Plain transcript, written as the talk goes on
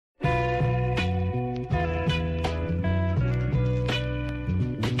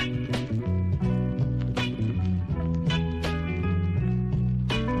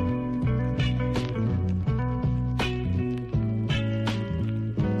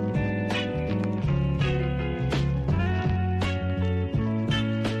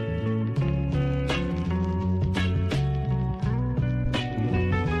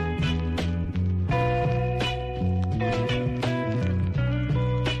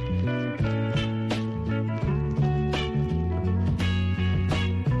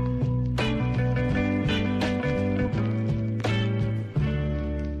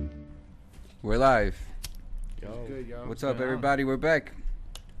We're live. Yo. Good, yo. What's up, everybody? We're back.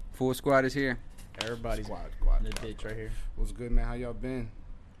 Full squad is here. Everybody's Squad. in the ditch right here. What's good, man? How y'all been?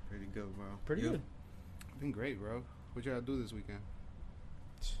 Pretty good, bro. Pretty good. Been great, bro. What y'all do this weekend?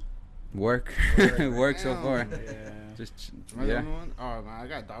 Work. Work so Damn. far. Yeah. Just Am I the yeah. only one? Oh, man, I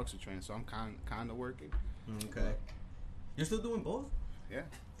got dogs to train, so I'm kind of working. Okay. You're still doing both? Yeah.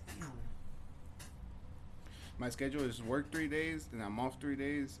 My schedule is work 3 days, then I'm off 3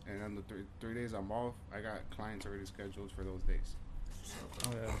 days, and on the three days I'm off, I got clients already scheduled for those days. Oh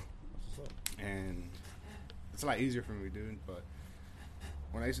yeah. That's what's up. And it's a lot easier for me, dude. But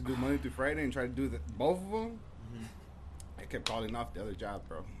when I used to do Monday through Friday and try to do both of them, I kept calling off the other job,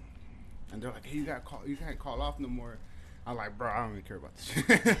 bro. And they're like, "Hey, you can't call off no more." I'm like, "Bro, I don't even care about this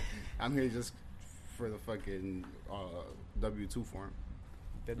shit. I'm here just for the fucking W-2 form."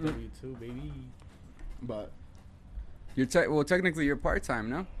 That W-2, baby. But You're technically you're part time,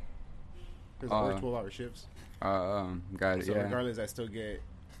 no? because I work 12-hour shifts, Got it. so Yeah. regardless, I still get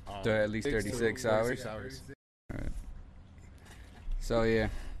At least 36 hours. So yeah.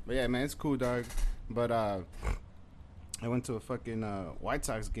 But yeah, man, it's cool, dog. But I went to a fucking White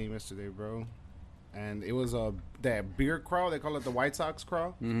Sox game yesterday, bro. And it was that beer crawl. They call it the White Sox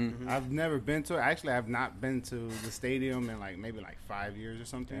crawl. Mm-hmm. I've never been to it. Actually, I've not been to the stadium in maybe 5 years or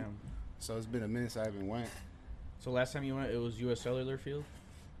something. Damn. So it's been a minute since I haven't went. So last time you went, it was U.S. Cellular Field.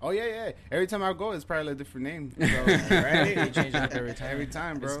 Oh yeah. Every time I go, it's probably a different name. So, Right? They change it up every time. Every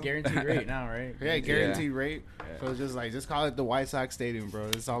time, bro. It's guaranteed rate now, right? Yeah, guaranteed rate. Yeah. So it's just call it the White Sox Stadium, bro.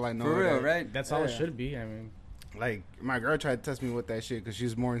 That's all I know. For real, Like, right? That's all it Yeah. should be. I mean, Like, my girl tried to test me with that shit because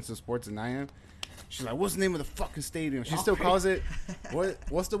she's more into sports than I am. She's like, "What's the name of the fucking stadium?" She still calls it.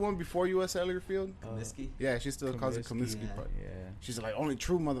 What's the one before U.S. Cellular Field? Comiskey? Yeah, she still calls it Comiskey yeah. Park. Yeah. She's like, "Only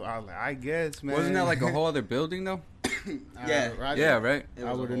true mother." I was like, "I guess, man." Wasn't that like a whole other building though? Yeah. Roger? Yeah, right. It I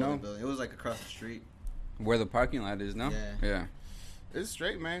was a would've whole other known. building. It was like across the street. Where the parking lot is, no? Yeah. Yeah. It's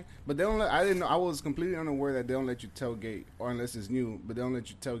straight, man. But they don't let. I didn't know. I was completely unaware that they don't let you tailgate, or unless it's new. But they don't let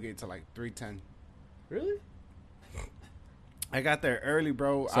you tailgate till 3:10. Really? I got there early,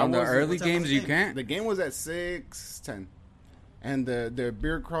 bro. So in the early what time was games the you game? can't. The game was at 6:10, and the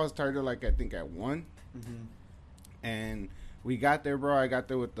beer crawl started I think at 1. Mm-hmm. And we got there, bro. I got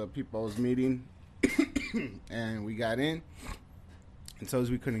there with the people I was meeting, and we got in. And so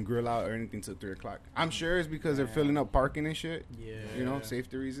we couldn't grill out or anything till 3 o'clock. I'm sure it's because they're filling up parking and shit. Yeah. You know,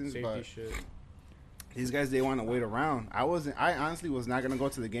 safety reasons. Safety but shit. these guys, they want to wait around. I honestly was not gonna go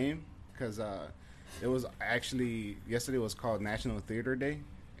to the game because it was actually yesterday was called National Theater Day.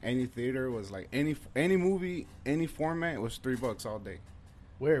 Any theater was any movie, any format was $3 all day.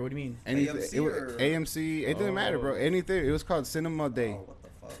 Where? What do you mean? AMC it was or- AMC. It didn't matter, bro. Oh. Any theater. It was called Cinema Day. Oh, what the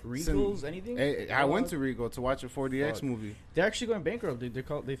fuck? Regals? Anything? I went to Regal to watch a 4DX Fuck. movie. They're actually going bankrupt.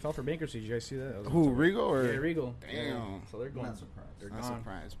 They filed for bankruptcy. Did you guys see that? Who, Regal or? Yeah, Regal. Damn. Yeah. So they're I'm going. not surprised. They're Not gone.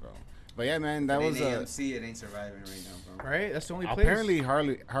 surprised, bro. But yeah, man, that It was ain't AMC. It ain't surviving right now, bro. Right? That's the only place. apparently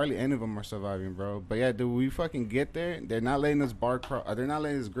hardly any of them are surviving, bro. But yeah, dude, we fucking get there. They're not letting us they're not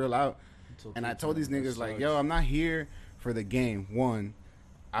letting us grill out. Until And I 3:10. told these That niggas like, sucks. yo, I'm not here for the game. One,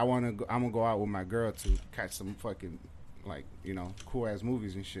 I'm gonna go out with my girl to catch some fucking cool ass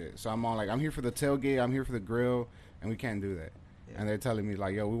movies and shit. So I'm all like, I'm here for the tailgate, I'm here for the grill, and we can't do that. Yeah. And they're telling me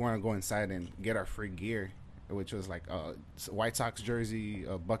like, yo, we want to go inside and get our free gear, which was like White Sox jersey,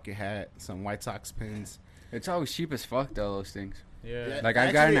 a bucket hat, some White Sox pins. It's always cheap as fuck though. Those things. Yeah. Yeah. Like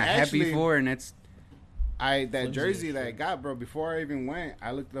I got in a hat Actually- before, and it's That Flimsy jersey as that I shit. got, bro, before I even went,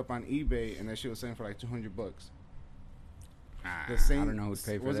 I looked it up on eBay and that shit was selling for like $200. The same, I don't know who'd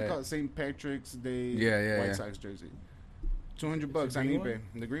pay for what's that. it called? St. Patrick's Day Yeah, White yeah. Sox jersey. $200 the on green eBay. one?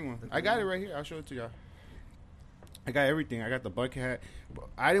 The green one. The I got green it right here. I'll show it to y'all. I got everything. I got the bucket hat. But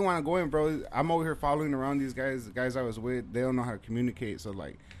I didn't want to go in, bro. I'm over here following around these guys. The guys I was with, they don't know how to communicate. So,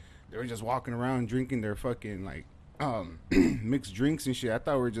 they were just walking around drinking their fucking, mixed drinks and shit. I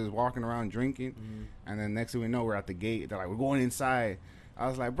thought we were just walking around drinking. Mm-hmm. And then next thing we know, we're at the gate. They're like, we're going inside. I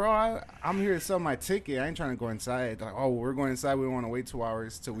was like, bro, I'm here to sell my ticket. I ain't trying to go inside. They're like, oh, we're going inside. We don't want to wait 2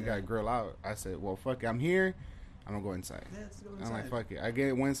 hours till we got to grill out. I said, well, fuck it. I'm here. I'm going to go inside. Yeah, let's go I'm inside. like, fuck it. I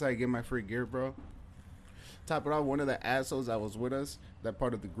went inside, get my free gear, bro. Top it off, one of the assholes that was with us, that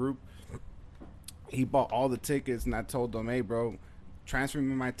part of the group, he bought all the tickets, and I told him, hey, bro, transfer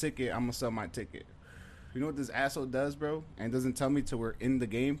me my ticket. I'm going to sell my ticket. You know what this asshole does, bro? And doesn't tell me till we're in the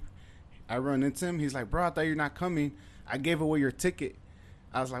game. I run into him. He's like, bro, I thought you're not coming. I gave away your ticket.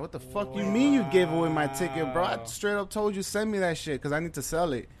 I was like, what the fuck you mean you gave away my ticket, bro? I straight up told you send me that shit because I need to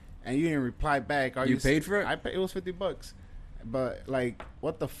sell it. And you didn't reply back. You paid for it? It was $50. But like,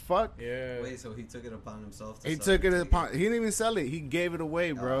 what the fuck? Yeah. Wait, so he took it upon himself to He sell took the it ticket? upon. He didn't even sell it. He gave it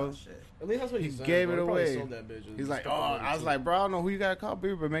away, bro. Oh, shit. At least that's what He he said. gave bro. it He probably away. sold that bitch. He's like, oh, Stuck it I was too. like, bro, I don't know who you got to call,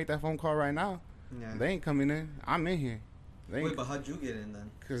 but make that phone call right now. Yeah. They ain't coming in. I'm in here. They Wait, but how'd you get in then?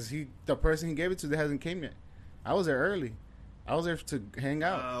 Because the person he gave it to, that hasn't came yet. I was there early. I was there to hang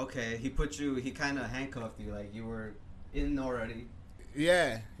out. Okay. He kind of handcuffed you, like you were in already.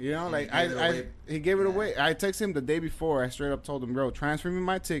 Yeah, you know, And like he gave it away. he gave it Yeah. away. I texted him the day before. I straight up told him, bro, transfer me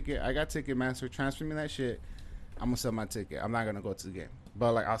my ticket. I got Ticketmaster. Transfer me that shit. I'm gonna sell my ticket. I'm not gonna go to the game,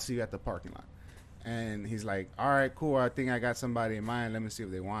 but like I'll see you at the parking lot. And he's like, all right, cool. I think I got somebody in mind. Let me see if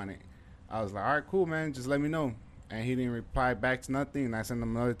they want it. I was like, all right, cool, man. Just let me know. And he didn't reply back to nothing. And I sent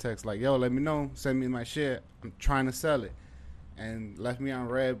him another text like, yo, let me know. Send me my shit. I'm trying to sell it. And left me on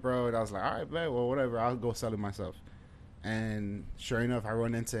red, bro. And I was like, all right, man. Well, whatever. I'll go sell it myself. And sure enough, I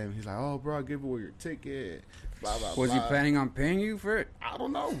run into him. He's like, oh, bro, I'll give away your ticket. Blah, blah, Was blah. he planning on paying you for it? I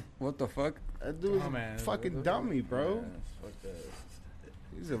don't know. What the fuck? That dude's Man, a fucking what- dummy, bro. Yeah, fuck that.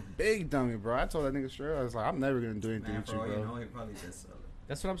 He's a big dummy, bro. I told that nigga straight. I was like, I'm never going to do anything Man, with for you, all bro. you know, he probably did sell it.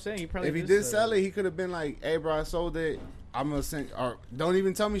 That's what I'm saying. He probably If he did sell it, he could have been like, "Hey, bro, I sold it. I'm gonna send, or don't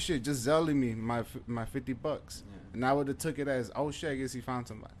even tell me shit. Just Zelly me my $50." Yeah. And I would have took it as, "Oh shit, I guess he found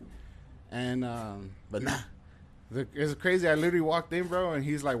somebody." And but nah, it's crazy. I literally walked in, bro, and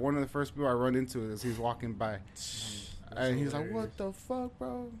he's like one of the first people I run into as he's walking by, and he's like, "What the fuck,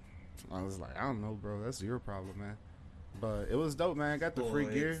 bro?" I was like, "I don't know, bro. That's your problem, man." But it was dope, man. I got the free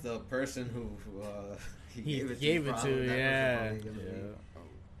Boy, gear. It's the person who He gave gave it it to. to, Probably, that yeah. person probably gonna be-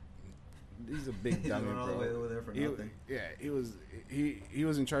 He's a big He dummy, went all the bro. way over there for He- nothing. yeah, he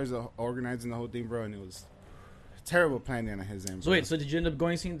was in charge of organizing the whole thing, bro, and it was terrible planning on his end. So Bro. wait, so did you end up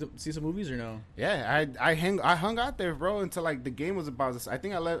going see some movies or no? Yeah, I hung out there, bro, until like the game was about to. I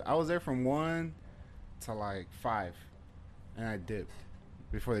think I was there from 1 to like 5, and I dipped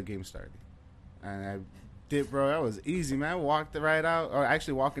before the game started. And I dipped, bro. That was easy, man. I walked right out. Or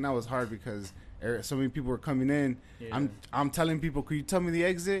actually, walking out was hard because so many people were coming in. Yeah. I'm telling people, could you tell me the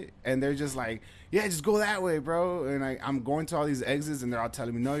exit? And they're just like, yeah, just go that way, bro. And I'm going to all these exits, and they're all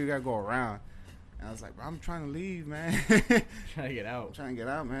telling me, no, you gotta go around. And I was like, bro, I'm trying to leave, man. Trying to get out. I'm trying to get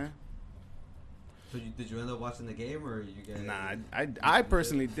out, man. So did you end up watching the game, or you guys? Nah, I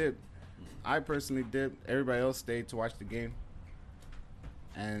personally dipped. Everybody else stayed to watch the game.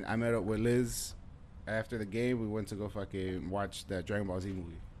 And I met up with Liz after the game. We went to go fucking watch that Dragon Ball Z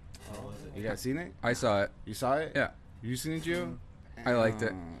movie. Oh, was it? You guys seen it? I saw it. You saw it? Yeah. You seen it, Gio? I liked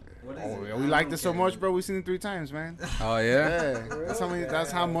it. What is Oh, it? yeah, I we liked don't it so care. much, bro. We seen it 3 times, man. Oh yeah. Yeah,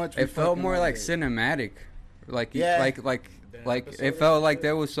 that's how much. we It felt fucking more liked like it. cinematic. Like Yeah. like episode it felt like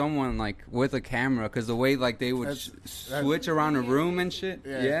there was someone like with a camera because the way like they would That's- switch around the room and shit.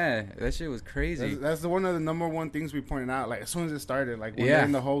 Yeah. Yeah, that shit was crazy. That's the one of the number one things we pointed out. Like as soon as it started, like when Yeah. they're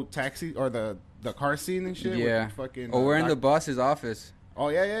in the whole taxi or the car scene and shit. Yeah. With the fucking. Oh, we're in the doc- boss's office. Oh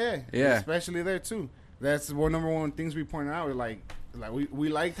yeah. Yeah. Especially there too. That's one number one things we pointed out. We're like we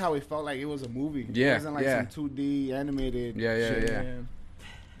liked how it felt like it was a movie. Yeah, It wasn't like yeah. some 2D animated. Yeah, yeah, shit. yeah.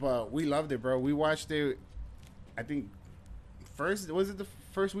 But we loved it, bro. We watched it. I think was it the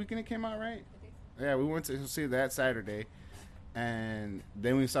first weekend it came out, right? Yeah, we went to see that Saturday, and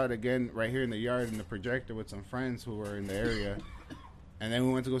then we saw it again right here in the yard in the projector with some friends who were in the area, and then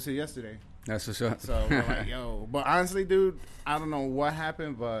we went to go see it yesterday. That's what's up. So we're like, yo. But honestly, dude, I don't know what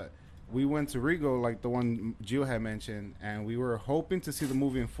happened, but we went to Rego, like the one Gio had mentioned, and we were hoping to see the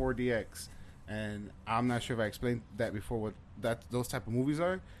movie in 4DX. And I'm not sure if I explained that before, what those type of movies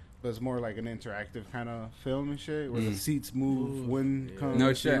are, but it's more like an interactive kind of film and shit, where the seats move, wind comes. No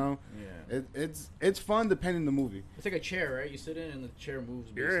You shit. know? Yeah. It's fun depending on the movie. It's like a chair, right? You sit in and the chair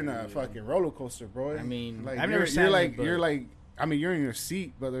moves. You're in a basically. fucking roller coaster, bro. I mean, like I've you're, never sat you're in like it, but- you're like. I mean, you're in your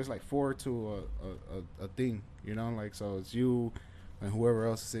seat, but there's like 4 to a thing, you know, like so it's you and whoever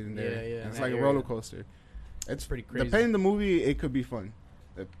else is sitting there. Yeah, yeah, And it's in like that a roller area. coaster. It's pretty crazy. Depending on the movie, it could be fun.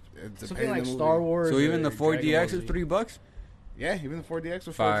 Something like Star Wars. So even or the Dragon 4DX Ball is Z. $3. Yeah, even the 4DX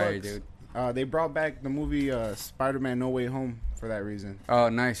was $4. Fire, dude. They brought back the movie Spider-Man: No Way Home for that reason. Oh,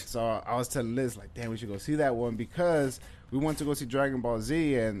 nice. So I was telling Liz, like, damn, we should go see that one because we went to go see Dragon Ball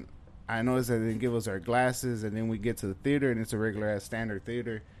Z, and I noticed that they didn't give us our glasses, and then we get to the theater, and it's a regular ass standard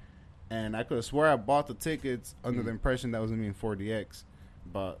theater. And I could have swore I bought the tickets under the impression that was going to be in 4DX,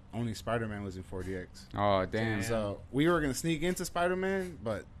 but only Spider-Man was in 4DX. Oh, damn. So we were going to sneak into Spider-Man,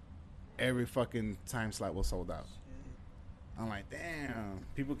 but every fucking time slot was sold out. I'm like, damn.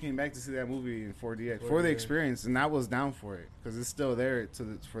 People came back to see that movie in 4DX for the 4DX. experience, and I was down for it because it's still there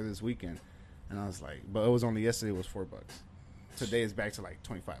for this weekend. And I was like, but it was only yesterday. It was $4. Today it's back to like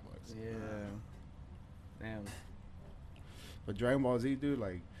 $25. Yeah. Damn. But Dragon Ball Z, dude,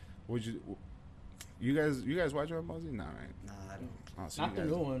 like, would you guys watch Dragon Ball Z? Nah, right? Nah, I don't. Oh, so Not you the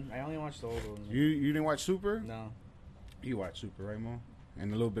guys- new one. I only watched the old one. You didn't watch Super? No. You watched Super, right, Mo?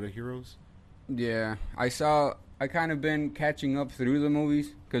 And a little bit of Heroes. Yeah, I kind of been catching up through the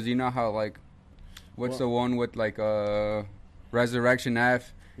movies because you know how like, what's the one with like Resurrection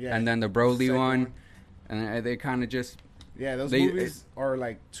F, Yeah. and then the Broly Second one, and they kind of just Yeah, those They- movies are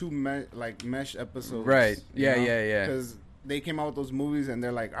like two mesh episodes. Right. you Yeah, know? yeah, yeah. Because they came out with those movies and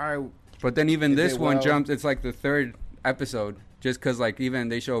they're like, all right, But then even Is this it one well- jumps. It's like the third episode, just because like even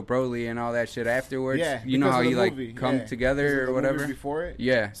they show Broly and all that shit afterwards. yeah. you know because how of the you like movie, come yeah, because of together the or movie whatever. before it.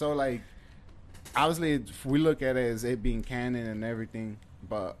 Yeah, So like, obviously, we look at it as it being canon and everything,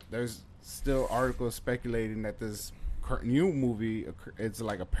 but there's still articles speculating that this new movie it's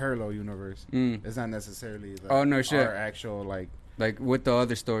like a parallel universe. mm. It's not necessarily the, Oh, no shit. our actual like. like with the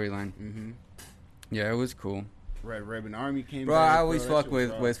other storyline. Mm-hmm. Yeah, it was cool, Red Ribbon Army came. bro. back, I always bro, that fuck shit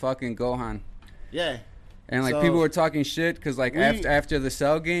was with raw. fucking Gohan. Yeah. And like So- people were talking shit because like We- after the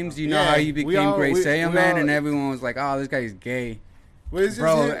Cell games, you know Yeah, how he we became all- Great we Saiyan all- man, and everyone was like, "Oh, this guy's gay." Well, it's just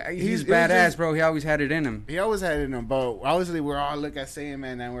Bro, him. he's it was badass, just- bro. He always had it in him. He always had it in him, but obviously we're all look at Saiyan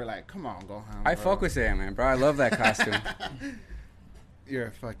Man and we're like, come on, Gohan. I bro. fuck with Saiyan, man, bro. I love that costume. You're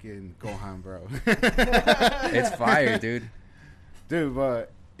a fucking Gohan, bro. It's fire, dude. Dude,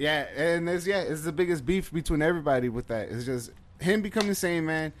 but yeah, and it's the biggest beef between everybody with that. It's just him becoming Saiyan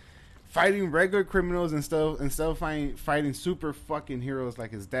Man, fighting regular criminals and stuff, instead of fighting super fucking heroes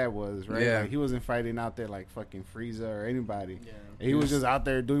like his dad was, right? Yeah. Like he wasn't fighting out there like fucking Frieza or anybody. Yeah. He was just out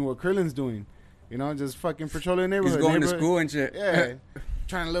there doing what Krillin's doing. You know, just fucking patrolling the He's neighborhood. going to neighborhood- school and shit. Yeah.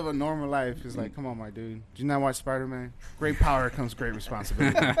 Trying to live a normal life. It's like, come on, my dude. Did you not watch Spider-Man? Great power comes great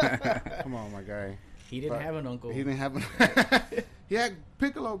responsibility. Come on, my guy. He didn't But have an uncle. He didn't have he had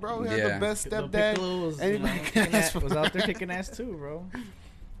Piccolo, bro. He had Yeah. the best The stepdad. Piccolo was, Anybody can kicking ask ass, was for. out there kicking ass too, bro.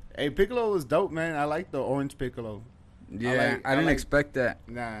 Hey, Piccolo was dope, man. I like the orange Piccolo. Yeah, I I didn't like- expect that.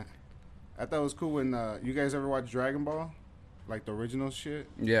 Nah. I thought it was cool when you guys ever watch Dragon Ball? Like the original shit?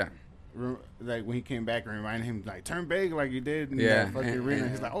 Yeah, Like when he came back and reminded him, like, turn big like you did in Yeah, that fucking and- arena.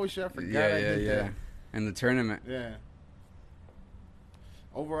 and- He's like, oh shit, I forgot yeah, I yeah, did yeah. that. In the tournament. Yeah.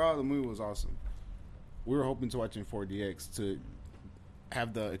 Overall, the movie was awesome. We were hoping to watch in 4DX to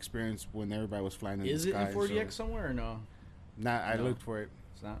have the experience when everybody was flying in Is the it sky. in 4DX somewhere or no? I No. looked for it.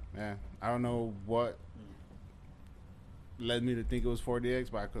 It's not. Yeah. I don't know what led me to think it was 4DX,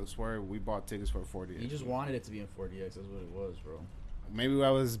 but I could swear we bought tickets for 4DX. You just wanted it to be in 4DX. That's what it was, bro. Maybe I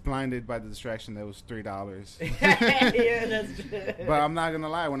was blinded by the distraction that was $3. Yeah, that's. But I'm not gonna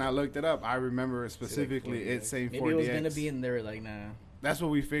lie, when I looked it up, I remember specifically it saying 4DX. Maybe it was gonna be in there, like, nah. That's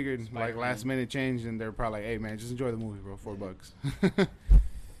what we figured. Like Spider-Man. last minute change, and they're probably like, "Hey man, just enjoy the movie, bro. $4."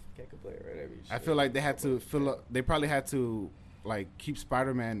 Can't complain, right? Every I shit. feel like they had to fill up. They probably had to like keep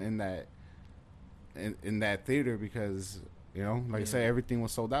Spider-Man in that theater because like I said, everything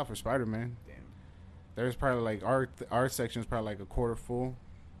was sold out for Spider-Man. Damn. There's probably like our section is probably like a quarter full,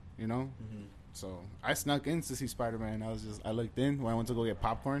 So I snuck in to see Spider-Man. I looked in when I went to go get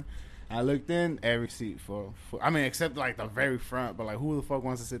popcorn. I looked in, every seat full. I mean, except like the very front, but like who the fuck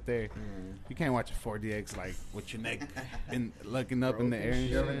wants to sit there? You can't watch a 4DX like with your neck and looking up in the air. And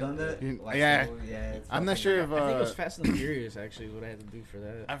You ever shit. done that? Watch Yeah. the movie? Yeah. It's I'm not fucking- sure if I think it was Fast and the Furious, actually, is what I had to do for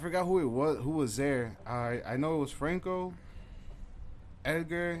that. I forgot who it was. Who was there? I know it was Franco,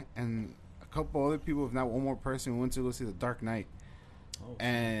 Edgar, and a couple other people. If not one more person, we went to go see The Dark Knight, Oh,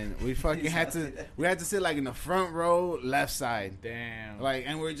 and we fucking had to sit like in the front row, left side, damn. like,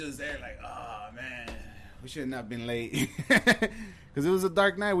 and we're just there like, oh man, we should not been late, because it was a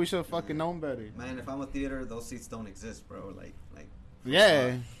Dark Knight. We should have fucking known better. Man, if I'm a theater, those seats don't exist, bro. Like.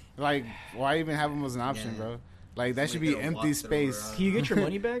 Yeah, like why even have them as an option, Yeah. bro? Like that should Somebody be did a empty walkthrough space. around. Can you get your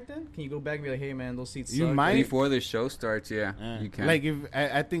money back then? Can you go back and be like, hey man, those seats You suck. might. Before the show starts, yeah, Yeah. you can. Like if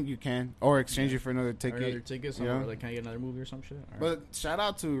I think you can, or exchange it for another Or ticket. another ticket, Yeah. somewhere, like, can I get another movie or some shit? Or- But shout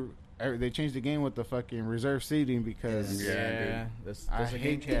out to they changed the game with the fucking reserve seating because Yeah. yeah, that's I a game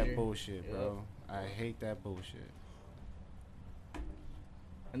hate that changer. bullshit, Yep. bro. I hate that bullshit.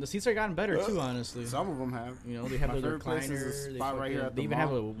 And the seats are gotten better too, honestly. Some of them have. You know, they have My the favorite place is recliner. the They, spot right here at they the even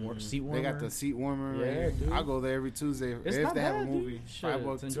mall. have a seat warmer. They got the seat warmer. Yeah, right here. dude. I'll go there every Tuesday It's if not they have bad, a movie. dude. Shit,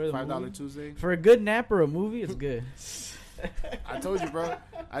 $5 to enjoy the $5 movie. Tuesday. For a good nap or a movie, it's good. I told you, bro.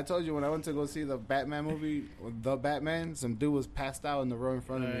 I told you when I went to go see the Batman movie, The Batman, some dude was passed out in the row in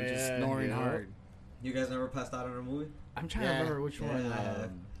front of me, just Yeah, snoring yeah. hard. You guys never passed out on a movie? I'm trying Yeah. to remember which one. Yeah.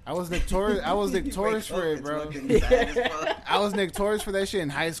 I was victorious. I was victorious You wake for up, it, it's bro. looking sad as fuck. I was victorious for that shit in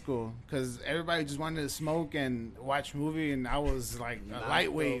high school because everybody just wanted to smoke and watch movie, and I was like a Not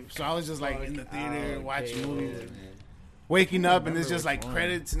lightweight, dope. so I was just like in the theater Oh, watching okay. movies. Yeah, man. waking up and it's remember just like which one.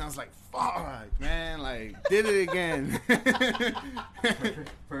 credits, and I was like, fuck, man, like did it again.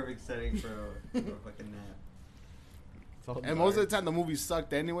 Perfect setting for a fucking nap. And most of the time the movie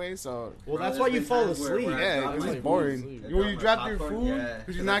sucked anyway, so Well, Bro, that's there's why you been fall times where- asleep. where I yeah, dropped it was my Like, boring. sleep. I When you dropped my your popcorn, food yeah,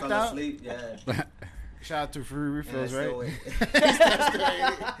 because you 'cause I knocked fell out. asleep, yeah. Shout out to free And I refills, still right? wait.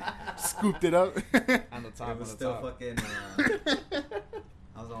 Scooped it up. On the top, It was on the still top. fucking.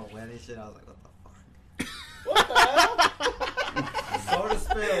 I was all wet and shit. I was like, what the fuck? What the hell? Soda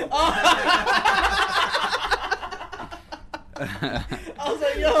spill. I was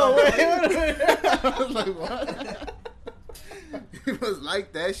like, yo, wait a minute. I was like, what? It was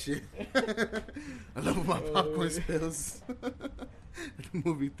like that shit. I love my popcorn spills. At the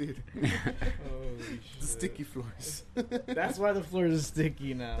movie theater. The sticky floors. That's why the floors are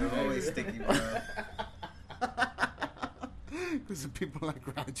sticky now. They're always sticky, bro. Because the people like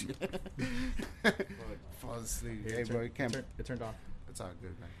Roger. Fall asleep. Here, Hey, bro, you can't. It turned off. It's all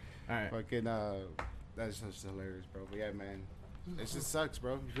good, man. All right. Fucking, that's just hilarious, bro. But yeah, man. It just sucks,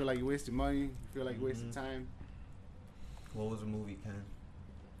 bro. You feel like you're wasting money. You feel like you're wasting time. What was a movie, Ken?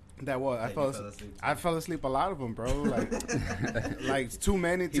 That what? That I you fell fell asleep. asleep to? I fell asleep a lot of them, bro. Like, like too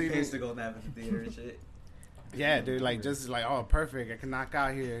many to He pays to even. go nap at the theater and shit. Yeah, dude. Like, just like, oh, perfect. I can knock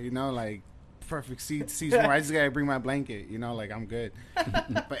out here. You know, like, perfect seats more. I just gotta bring my blanket. You know, like I'm good.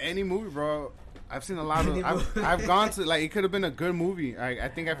 But any movie, bro. I've seen a lot of. Any movie. I've gone to like. It could have been a good movie. I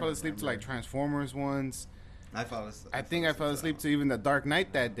think I fell asleep to like Transformers ones. I fell asleep. I think I fell asleep to even The Dark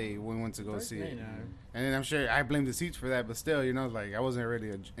Knight that day when we went to go Dark see Knight, it. no. And then I'm sure I blame the seats for that, but still, you know, like I wasn't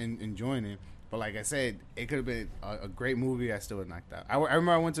really enjoying it. But like I said, it could have been a great movie. I still would knocked out. I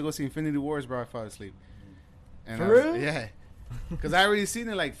remember I went to go see Infinity Wars, bro. I fell asleep. And For I was- real? Yeah. Because I already seen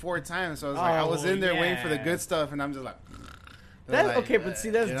it like 4 times, so I was like, I was Oh, in there waiting for the yeah. good stuff, and I'm just like. That's like, okay, but see,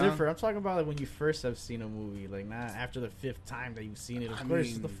 that's you know? different. I'm talking about like when you first have seen a movie, like not after the 5th time that you've seen it. Of I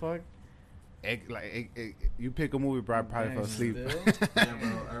course, mean, the fuck. You pick a movie, bro. I probably Dang, fell asleep. still? Yeah,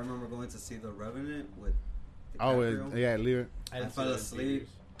 bro. I remember going to see The Revenant with. Oh, DiCaprio. yeah, Leo. I didn't see fell that in asleep theaters.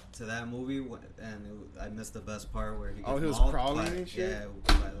 to that movie, and I missed the best part where he. Oh, gets he was mauled crawling by- and shit? Yeah,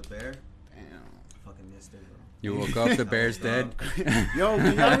 by the bear. Damn. Fucking missed it, bro. You woke up, the bear's dead. Yo,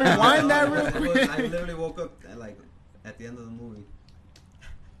 can y'all rewind that real quick? I literally woke up at the end of the movie.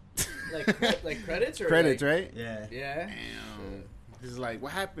 like credits or Credits, right? Yeah. Yeah. Damn. He's like,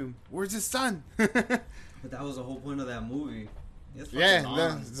 what happened? Where's his son? But that was the whole point of that movie. It's fucking Yeah,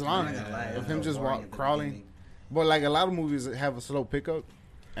 long. it's long. I'm not gonna lie, Of it's him real just boring at the crawling. beginning. But like a lot of movies have a slow pickup,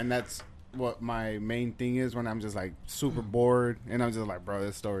 and that's what my main thing is when I'm just like super bored, and I'm just like, bro,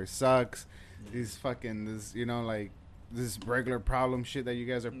 this story sucks. These fucking this, you know, like this regular problem shit that you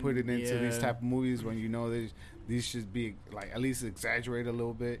guys are putting into these Yeah. type of movies when you know these should be like at least exaggerated a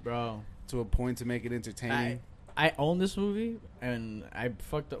little bit Bro, to a point to make it entertaining. I own this movie and I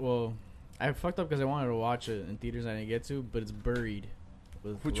fucked up. Well, I fucked up because I wanted to watch it in theaters I didn't get to, but it's Buried.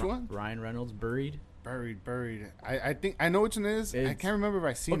 With Which one? Ryan Reynolds. Buried. Buried. I think I know which one it is. I It's- can't remember if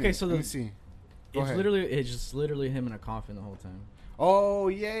I seen it. Okay, so Let me the- see. Go It's ahead. just literally him in a coffin the whole time. Oh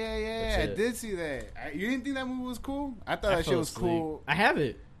yeah. That's I it. did see that. You didn't think that movie was cool? I thought I that shit fell was asleep. cool. I have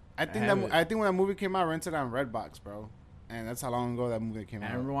it. I think have that it. I think when that movie came out, I rented it on Redbox, bro. And that's how long ago that movie came I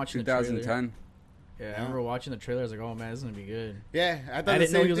out. remember watching the trailer. 2010. Yeah, I remember watching the trailer. I was like, "Oh man, this is gonna be good." Yeah, I thought I the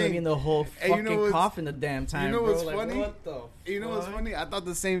didn't know same he was gonna be in thing. the whole And you fucking know what's- coffin the damn time. know bro. what's Like, funny? What the? You know what's fuck? funny? I thought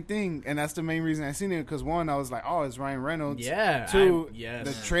the same thing, and that's the main reason I seen it. Because one, I was like, "Oh, it's Ryan Reynolds." Yeah. Two, yes.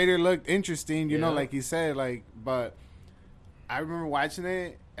 the trailer looked interesting. You know, Yeah. like he said, like. But I remember watching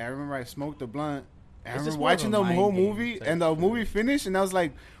it. I remember I smoked a blunt. And I It's just remember more of watching a the mind whole game movie, type and the shit. movie finished, and I was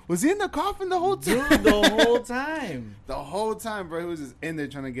like, "Was he in the coffin the whole time?" Dude, the whole time. The whole time, bro. He was just in there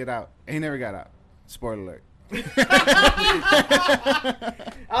trying to get out. And he never got out. Spoiler alert. I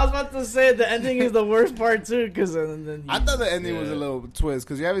was about to say the ending is the worst part too, because then I thought the ending was a yeah. little twist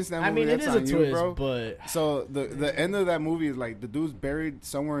because you haven't seen that I movie. mean, it That's is a on you, twist, bro. but So the end of that movie is like the dude's buried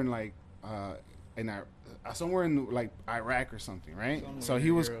somewhere in like somewhere in like Iraq or something, right? Somewhere So in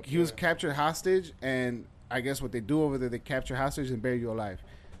he was Europe, he was yeah. captured hostage, and I guess what they do over there, they capture hostage and bury you alive,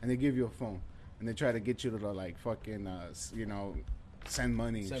 and they give you a phone, and they try to get you to like fucking send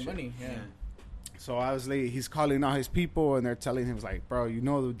money. and send shit. money. Yeah. So obviously he's calling out his people, and they're telling him like, "Bro, you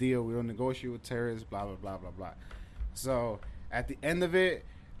know the deal. We don't negotiate with terrorists." Blah blah blah blah blah. So at the end of it,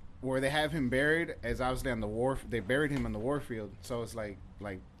 where they have him buried, is obviously on the war. They buried him on the warfield. So it's like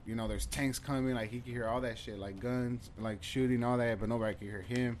you know, there's tanks coming. Like he can hear all that shit, like guns, like shooting, all that, but nobody can hear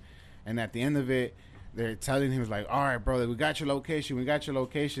him. And at the end of it, they're telling him like, "All right, brother, we got your location. We got your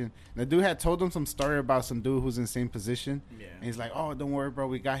location." And the dude had told him some story about some dude who's in the same position. Yeah. And he's like, "Oh, don't worry, bro.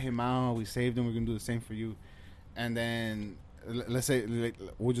 We got him out. We saved him. We're gonna do the same for you." and then let's say like,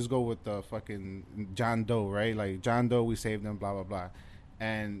 we'll just go with the fucking John Doe, right? Like John Doe, we saved him, blah blah blah,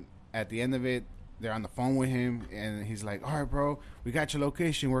 and at the end of it, they're on the phone with him, and he's like, "All right, bro, we got your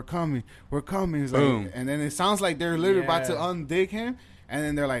location. We're coming. We're coming." He's Boom. like, and then it sounds like they're literally about to Yeah. undig him, and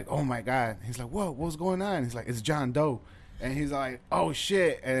then they're like, "Oh my god!" He's like, What's going on?" He's like, "It's John Doe," and he's like, "Oh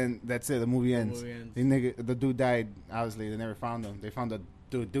shit!" And that's it. The movie ends. The dude died. Obviously, they never found him. They found the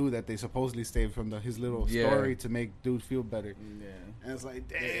dude that they supposedly saved from his little Yeah. story to make dude feel better. Yeah. And it's like,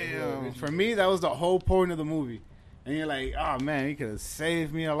 Yeah, damn. For me, that was the whole point of the movie. And you're like, oh man, he could have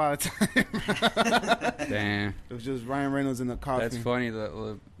saved me a lot of time. Damn. It was just Ryan Reynolds in the coffin. That's funny.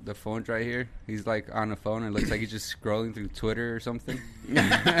 The phone's right here. He's like on the phone. And it looks like he's just scrolling through Twitter or something. In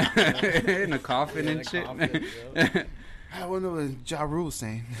a coffin and shit. I wonder what Ja Rule's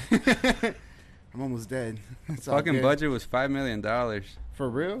saying. I'm almost dead. It's all Fucking good. budget was $5 million For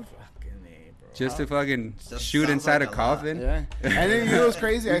real? Fucking A, bro. just to fucking That shoot sounds inside like a a coffin. Yeah. And then you know what's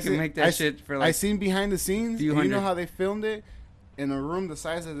crazy? We I can seen, make that shit for I like seen behind the scenes. few And you know hundred. how they filmed it? In a room the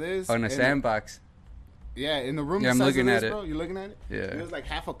size of this. on a and- sandbox. Yeah, in the room Yeah, the I'm size looking of at this, it. bro. You looking at it? Yeah. And there's like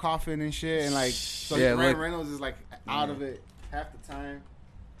half a coffin and shit, and like so Yeah, Ryan look. Reynolds is like out of it half the time.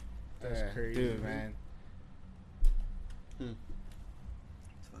 That's Yeah, crazy, dude, man. man.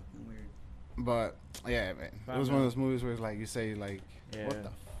 It's fucking weird. But yeah, man, it was one of those movies where it's like you say like, Yeah. what the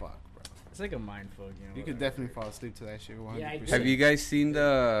fuck, bro? It's like a mind fuck, you know. You could whatever. definitely fall asleep to that shit. 100%. Yeah, I did. Have you guys seen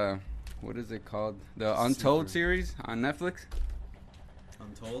the what is it called? The Untold Super. series on Netflix?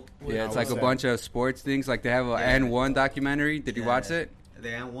 Untold. Yeah, it's like a what's bunch of sports things. Like they have a Yeah. N1 documentary. Did you Yeah. watch it?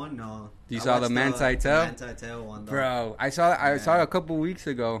 They had one, no. You I saw the watched Manti Teo? Manti Teo one, though. Bro, I saw it Yeah. a couple weeks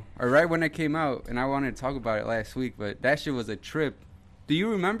ago, or right when it came out, and I wanted to talk about it last week. But that shit was a trip. Do you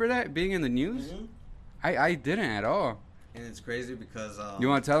remember that being in the news? Mhm. I didn't at all. And it's crazy because You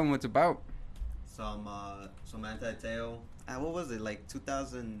want to tell them what's about? some Manti Teo. What was it, like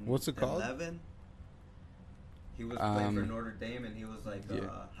 2011? What's it called? He was playing for Um, Notre Dame, and he was like yeah.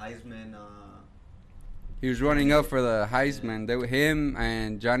 Heisman. He was running up for the Heisman. They were him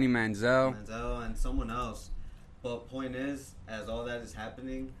and Johnny Manziel. Manziel and someone else. But point is, as all that is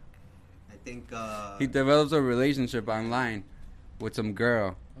happening, I think He develops a relationship online with some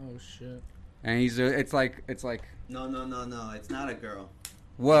girl, Oh shit. and it's like no, it's not a girl.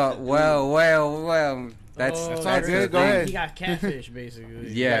 well. That's Oh, all that's good. the Go thing. ahead. He got catfish,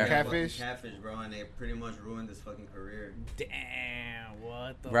 basically. Yeah. Catfish? Catfish, bro, and they pretty much ruined his fucking career. Damn.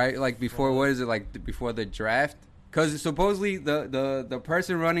 What the? Right, like before fuck? what is it like before the draft? Because supposedly the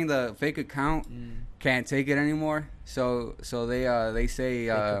person running the fake account can't take it anymore. So they say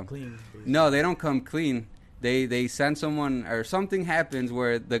They come clean, basically. no, they don't come clean. They send someone or something happens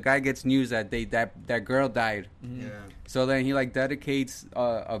where the guy gets news that that girl died. Mhm. Yeah. So then he like dedicates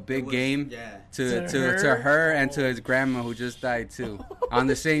a It big was- game Yeah. to To her? her and to his grandma who just died too on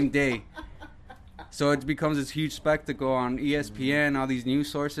the same day. So it becomes this huge spectacle on ESPN, all these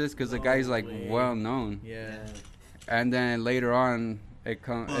news sources, because the No guy's like way. well known. Yeah. And then later on, it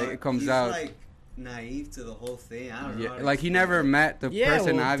comes he's out. like naive to the whole thing. I don't know. Yeah, how to like he explain never it. met the Yeah,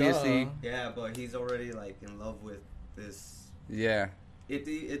 person, well, obviously. duh. Yeah, but he's already like in love with this. Yeah.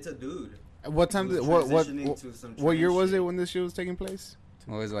 It's a dude. What time? He was Did, what transitioning to some what year trans was it shit. when this shit was taking place?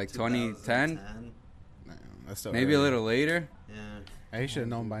 What was it, like 2010? 2010. That's so Maybe a early. little later. Yeah. I should have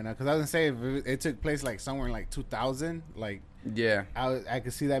known by now because I was gonna say if it took place like somewhere in like 2000, like Yeah. I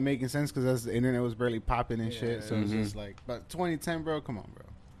could see that making sense because the internet was barely popping and shit. So it's Mhm. just like, but 2010, bro, come on, bro.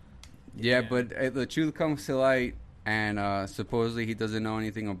 Yeah, Yeah. but the truth comes to light, and supposedly he doesn't know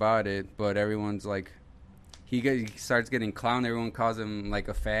anything about it, but everyone's like, he starts getting clowned. Everyone calls him like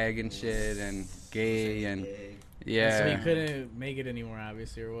a fag and shit, and gay, and Gay. yeah. So he couldn't make it anymore,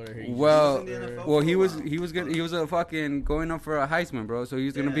 obviously, or whatever. He Well, He was in the NFL well, for he a was while. he was a fucking going up for a Heisman, bro. So he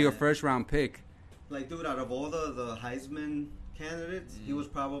was gonna be a Yeah. first round pick. Like, dude, out of all the Heisman candidates, he was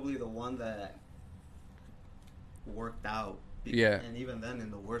probably the one that worked out. Yeah. And even then,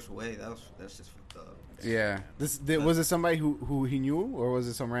 in the worst way. That's just fucked up. Yeah. Was it somebody who he knew or was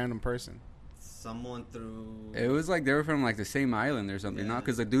it some random person? Someone through. It was like they were from like the same island or something, Yeah. not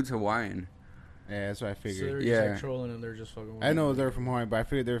because the dude's Hawaiian. Yeah, that's what I So figured. they're Yeah. just like trolling and they're just fucking. with I know him. they're from Hawaii, but I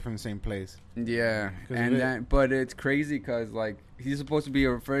figured they were from the same place. Yeah, 'Cause and of it. that, but it's crazy because like he's supposed to be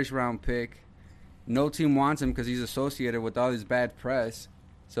a first round pick. No team wants him because he's associated with all this bad press.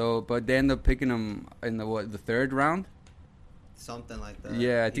 So, but they end up picking him in the third round. Something like that.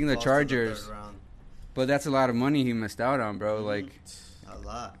 Yeah, I He think the falls to Chargers. third round. But that's a lot of money he missed out on, bro. Mhm. Like, A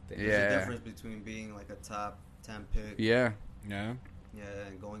lot. There's Yeah. a difference between being like a top 10 pick. yeah, Yeah, Yeah,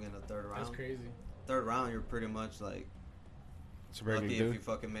 and going in the third round. That's crazy. Third round, you're pretty much like it's a regular lucky if you dude.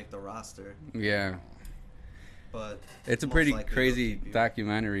 fucking make the roster. yeah. but It's a most pretty likely they'll crazy keep you.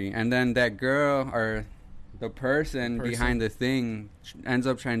 documentary. And then that girl or the person behind the thing ends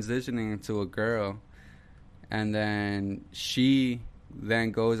up transitioning into a girl. And then she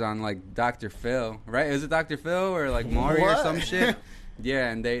then goes on like Dr. Phil, right? Is it Dr. Phil or like Maury or What? some shit? Yeah,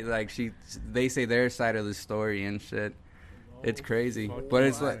 and they say their side of the story and shit. It's crazy. fuck But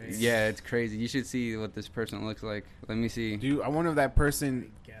it's why? like, yeah, it's crazy. You should see what this person looks like. Let me see. I wonder if that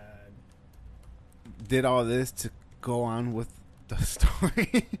person God. did all this to go on with the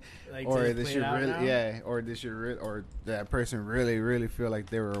story, Like, or to this play should it out really, now? yeah, or this should or that person really feel like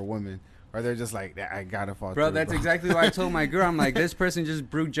they were a woman, or they're just like, I gotta fall. Bro, through, that's exactly why I told my girl. I'm like, this person just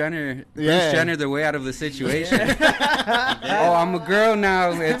Bruce Jenner their way out of the situation. Yeah. Oh, I'm a girl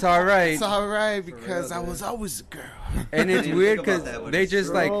now. It's all right. It's all right For because real, I dude. was always a girl. And it's didn't weird think about because that, but they it's just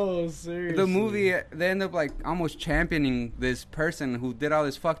true. like Bro, seriously. the movie. They end up like almost championing this person who did all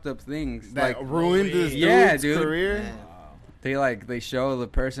this fucked up things. That Like ruined this Yeah, dude's dude. career. Yeah. they show the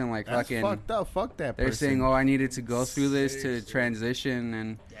person like That's fucking. fucked up. Fuck that person. They're saying, "Oh, I needed to go through this to Seriously. transition,"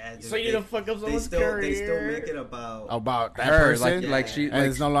 and Yeah, dude, So you need to fuck up someone's they still career. make it about. about that her person. like Yeah. she And like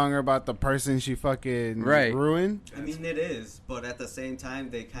it's no longer about the person she fucking Right. ruined. I mean, it is, but at the same time,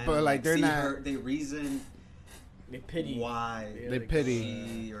 they kind But, of like, they're see not- her. They reason They pity. why Yeah, They like,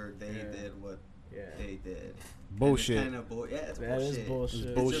 pity. she or they Yeah. did what Yeah. they did. Bullshit. Kind of yeah, it's That is bullshit. bullshit. It's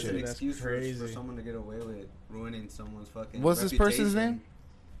It's bullshit. just an That's excuse for crazy. someone to get away with ruining someone's fucking. What's this person's reputation.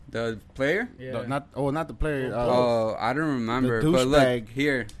 the player. Yeah. No, not the player. Oh, I don't remember. The But look douchebag.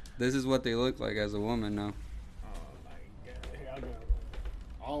 here. This is what they look like as a woman now. Oh my god. Here, I'll go.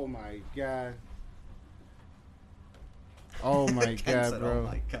 Oh my god. Oh my Ken god, said, bro. Oh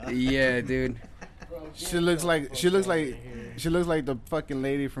my god. Yeah, dude. Bro, She get looks the like fuck she looks outta like here. she looks like the fucking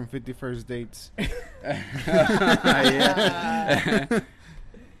lady from 50 First Dates. Yeah.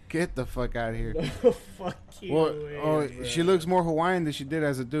 Get the fuck out of here. No fucking Well, way, bro. she looks more Hawaiian than she did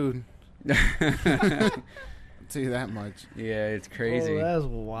as a dude. I'll tell you that much. Yeah, it's Bro, crazy. that's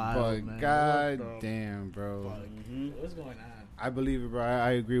wild, But man. god What the damn, bro. fuck? What's going on? I believe it, bro.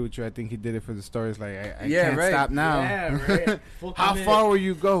 I agree with you. I think he did it for the stories. Like I Yeah, can't right. stop now. Yeah, right. Full How commit. far will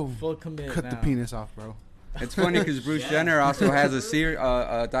you go? Full commit. Cut the now. penis off, bro. It's funny because Bruce Yeah. Jenner also has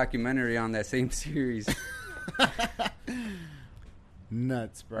a documentary on that same series.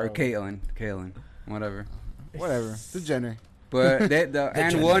 Nuts, bro. Or Caitlyn, whatever. Whatever. The Jenner. But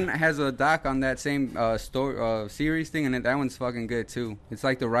and Jenner. one has a doc on that same series thing, and that one's fucking good too. It's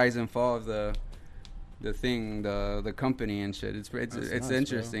like the rise and fall of the thing, the company and shit. It's That's nuts,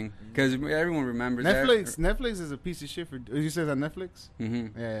 interesting because everyone remembers that. Netflix is a piece of shit for. You said on Netflix? Hmm.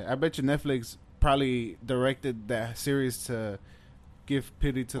 Yeah, I bet you Netflix probably directed that series to give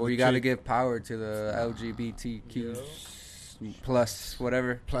pity to. Well, the you got to chick. give power to the LGBTQ plus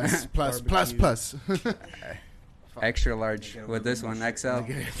whatever plus. Barbecue. extra large with this one XL.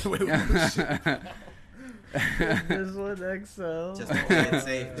 This one XL. Just to play it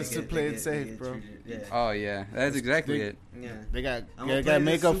safe. Just They to get- play they it get- safe, they get bro. treated- Yeah. Oh yeah, that's exactly They- it. Yeah. They got I'm they gonna got play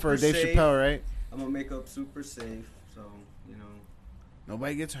makeup this for super Dave safe. Chappelle, right? I'm gonna make up super safe, so you know.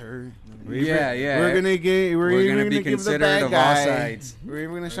 Nobody gets hurt. Yeah, yeah. We're gonna get. We're, We're even gonna be give the considerate bad of all guy. sides. We're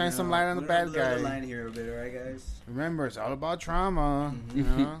even gonna shine You some know, light on the we're bad gonna blur the guy. line here a bit, alright, guys? Remember, it's all about trauma. You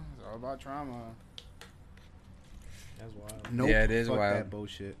know, it's all about trauma. That's wild. Nope. Yeah, it is Fuck wild. that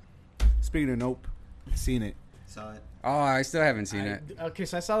bullshit. Speaking of nope, seen it. Saw it. Oh, I still haven't seen it. Okay,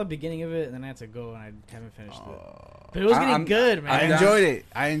 so I saw the beginning of it, and then I had to go, and I haven't finished it. Oh. But it was getting I'm- good, man. I I'm enjoyed it.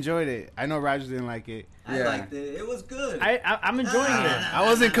 I enjoyed it. I know Roger didn't like it. I Yeah. liked it. It was good. I'm enjoying it. I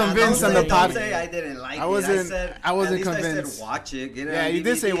wasn't convinced Don't on the say- pod- Don't say I didn't like I it. wasn't- I said, I wasn't at least I convinced. said watch it. Get it Yeah, on you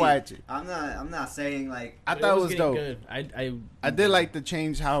did say DVD. watch it. I'm not saying like. I But thought it was getting dope. good. I I did like the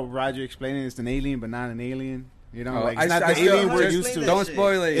change how Roger explained it. It's an alien, but not an alien. You know, Oh, like I it's not s- the I still- alien we're just used to. don't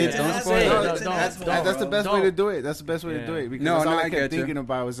spoil it. It's- Don't Yeah, spoil say it. it. No, Don't- it's an don't- asshole, don't. That's the best way Don't. to do it. That's the best way to do Yeah. it. Because No, that's all no, I I kept get you. thinking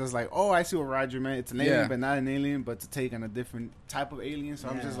about was just like, oh, I see what Roger meant. It's an alien, Yeah. but not an alien, but to take on a different type of alien. So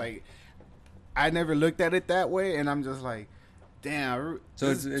I'm Yeah. just like, I never looked at it that way, and I'm just like, damn. So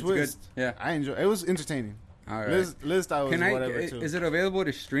this it's twist. good. Yeah. I enjoy. It was entertaining. All right. Liz thought it was Can I? whatever too. Is it available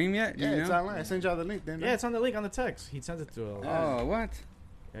to stream yet? Do Yeah, you it's know? online. I sent y'all the link. Then Yeah, it's on the link on the text. He sent it to us. Oh, what?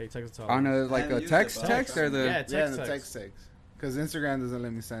 Yeah, he texted it to us. On a like haven't a used it, text but text or the? Yeah, yeah, text, in the text. text. Because Instagram doesn't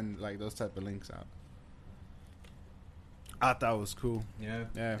let me send like those type of links out. I thought it was cool. Yeah.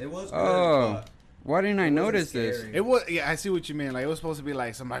 Yeah. It was good. Oh, but why didn't I it wasn't notice this? scary. It was. Yeah, I see what you mean. Like it was supposed to be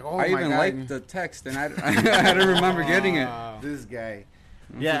like some like. Oh I my even god, liked the text, and I don't remember getting it. Wow. this guy.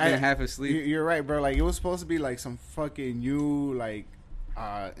 I'm Yeah, freaking I- half asleep. You're right, bro. Like it was supposed to be like some fucking new like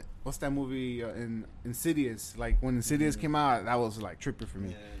what's that movie in Insidious? Like when Insidious came out, that was like trippy for me.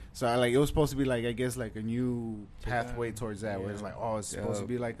 Yeah. So like it was supposed to be like I guess like a new pathway towards that, where it's Yeah. like oh it's supposed to Yup.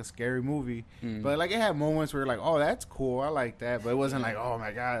 be like a scary movie, Mm. but like it had moments where like oh that's cool, I like that, but it wasn't like oh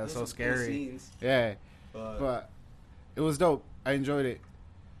my god that's There's so some cool scary. scenes, Yeah, but but it was dope. I enjoyed it.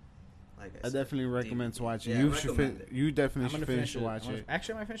 like I definitely recommend to watch it. Yeah, You I should recommend it. you I'm definitely gonna should finish to watch it.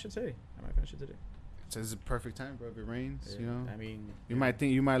 Actually, I might finish it today. So it's a perfect time, bro. If it rains, you know. I mean, You might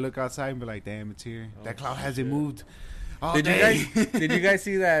think you might look outside and be like, "Damn, it's here. Oh, that cloud hasn't shit. moved." All Did you day. guys did you guys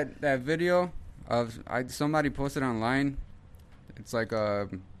see that video of somebody posted online? It's like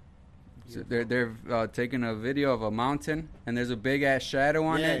they're taking a video of a mountain and there's a big ass shadow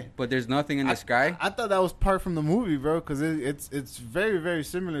on Yeah. it, but there's nothing in the sky. I thought that was part from the movie, bro, because it's very very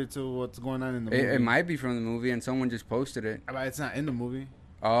similar to what's going on in the movie. It might be from the movie and someone just posted it. But it's not in the movie.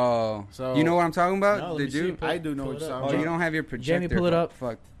 Oh, So- you know what I'm talking about? No, let Did me see you? it. Pull- I do know pull what it you're up. talking Oh, you about. don't have your projector. Jamie, pull it up.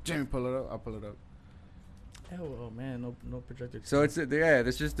 Fuck. Jamie, pull it up. I'll pull it up. oh man, no projector. So it's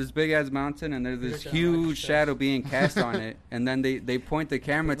there's just this big ass mountain and there's this Projector on huge like shadow being cast on it, and then they point the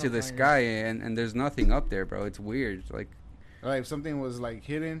camera to the There's no sky and there's nothing up there, bro. It's weird. Like, Like if something was like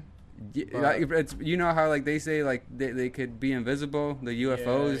hidden. But- like it's you know how like they say like they could be invisible, the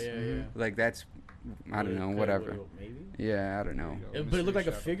UFOs. Yeah. Like that's I don't know, whatever. Maybe. Yeah, I don't know. There you go. But it looked like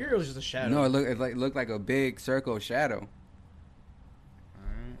a Mystery figure, or it was just a shadow? No, it looked like a big circle shadow,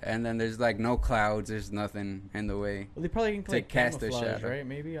 Alright. and then there's like no clouds. There's nothing in the way. Well, they probably can To like cast a camouflage, shadow. right?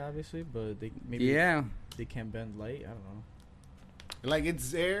 Maybe, obviously, but maybe Yeah, they can't bend light. I don't know. Like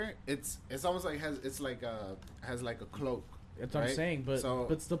it's there. It's almost like has like a cloak. That's what I'm Right? saying, but So-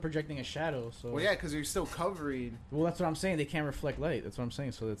 but still projecting a shadow. So Well, yeah, because you're still covering. Well, that's what I'm saying. They can't reflect light. That's what I'm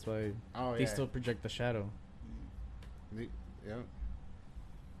saying. So that's why Oh they yeah. still project the shadow. Yeah.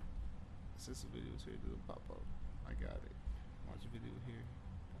 Since the video is here, do a pop up. I got it. Watch the video here.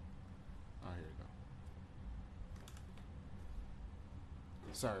 Oh, here we go.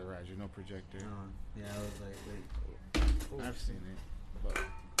 Sorry, Roger, no projector. Yeah, I was like, wait. I've seen it, but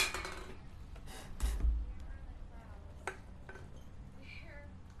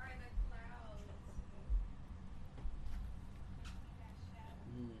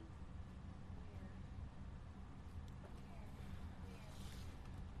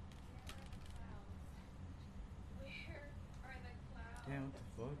Where are the clouds? Where are the clouds? Damn, what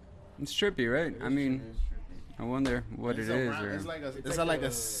the fuck? it's trippy, right? I mean, I wonder what it's it is. around- Or It's like a, It's it's like like a-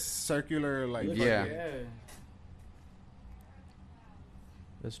 a circular, like Looks Yeah.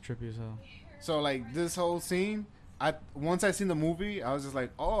 That's trippy as hell. So like this whole scene, once I seen the movie, I was just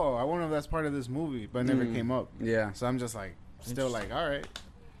like, oh, I wonder if that's part of this movie, but it never Mm. came up. yeah. So I'm just like, still like, all right.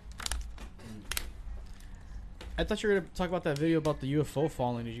 I thought you were gonna talk about that video about the UFO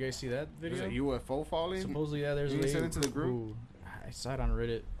falling. Did you guys see that There's video? a UFO falling. Supposedly, yeah. There's a You lady. sent it to the group? who- I saw it on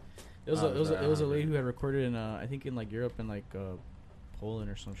Reddit. It was Oh, a, it was a, right, it was a on lady Reddit. who had recorded in I think in like Europe and like Poland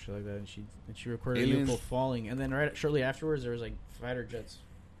or some shit like that, and she recorded Aliens? a UFO falling, and then shortly afterwards there was like fighter jets.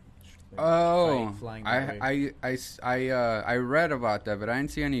 like, Oh, flying that way. I read about that, but I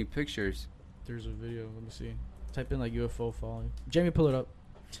didn't see any pictures. There's a video. Let me see. Type in like UFO falling. Jamie, pull it up.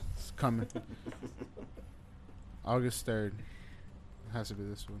 It's coming. August 3rd. Has to be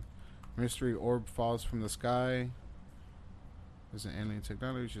this one. Mystery orb falls from the sky. Is it alien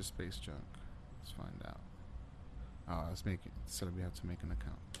technology or just space junk? Let's find out. Oh, let's make it. So we have to make an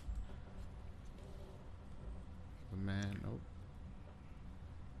account. The man, nope.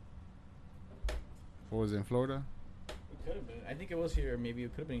 What was it, in Florida? It could have been. I think it was here. Or maybe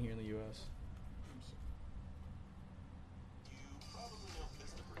it could have been here in the U.S.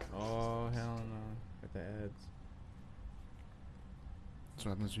 Oh hell no! Got the ads. That's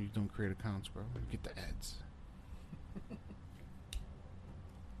what happens when you don't create accounts, bro. You get the ads.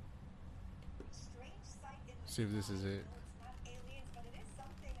 See if this is it.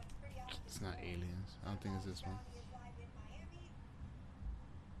 It's not aliens. I don't think it's this one.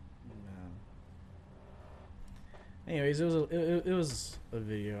 No. Anyways, it was a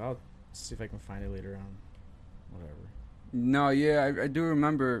video. I'll see if I can find it later on. Whatever. No, yeah, I do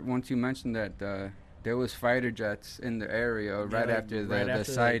remember once you mentioned that there was fighter jets in the area right Yeah, like, after right the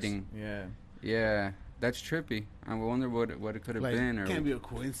after sighting. Yeah. Yeah, that's trippy. I wonder what it could have Like, been. Or can't be a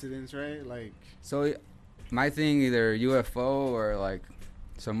coincidence, right? Like, so, my thing either UFO or like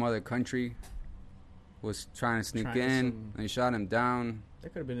some other country was trying to sneak Trying to in. some- They shot him down, That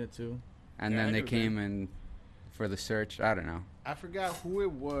could have been it too. and Yeah, then that they could've came in for the search. I don't know. I forgot who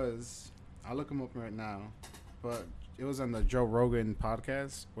it was. I'll look him up right now. But it was on the Joe Rogan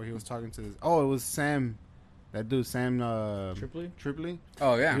podcast where he was talking to this. Oh, it was Sam That dude Sam Tripoli.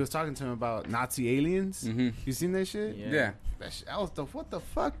 Oh yeah. He was talking to him about Nazi aliens. Mm-hmm. You seen that shit? Yeah. That was what the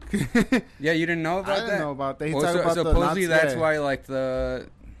fuck? Yeah, you didn't know about that? I didn't know about that. He Well, talked about the supposedly Nazi, that's yeah. why, like,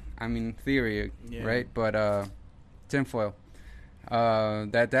 theory, Yeah. right? But tinfoil.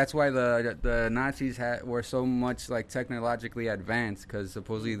 That's why the Nazis were so much like technologically advanced, because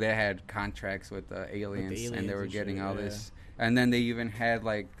supposedly they had contracts with the aliens, and they were getting shit, all yeah. this. And then they even had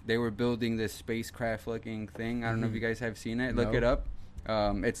like they were building this spacecraft looking thing. I don't know if you guys have seen it. Look No. it up.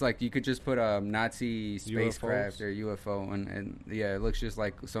 It's like you could just put a Nazi spacecraft UFOs? or UFO, and yeah, it looks just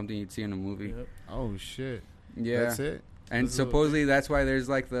like something you'd see in a movie. Yep. Oh shit. Yeah, That's it. and This little supposedly that's why there's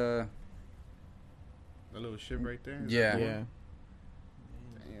like the little ship right there. Is Yeah. that the Yeah. one?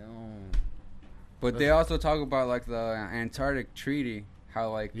 Damn. But they also talk about like the Antarctic Treaty,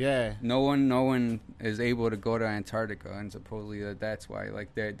 how like Yeah. no one is able to go to Antarctica, and supposedly that's why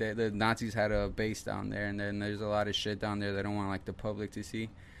like the Nazis had a base down there, and then there's a lot of shit down there they don't want like the public to see.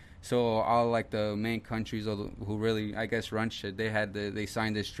 So all like the main countries who really I guess run shit, they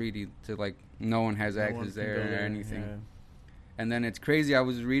signed this treaty to like no one has No one access can there go or anything. Yeah. And then it's crazy. I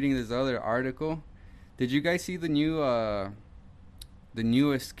was reading this other article. Did you guys see the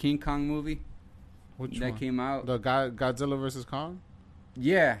newest King Kong movie Which that one? came out? The Godzilla versus Kong?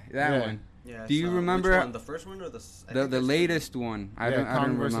 Yeah, that Yeah. one. Yeah, I Do you saw- remember which one? The first one or the I think The there's two. latest one. I Yeah, Kong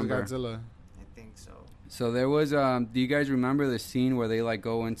don't versus remember. Godzilla. I think so. So there was do you guys remember the scene where they like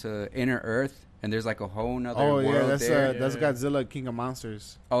go into inner Earth and there's like a whole nother Oh world yeah, that's there? that's Yeah. Godzilla King of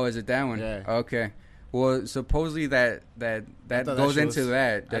Monsters. Oh, is it that one? Yeah. Okay. Well, supposedly that thought that goes shit into was-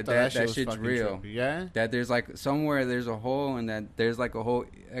 that I thought that shit was shit's fucking real. trippy. Yeah. That there's like somewhere there's a hole, and that there's like a whole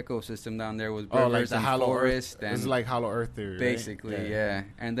ecosystem down there with Oh, like rivers the and Hollow forest Earth. and This is like Hollow Earth theory. right? basically, yeah.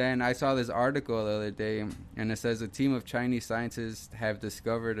 And then I saw this article the other day, and it says a team of Chinese scientists have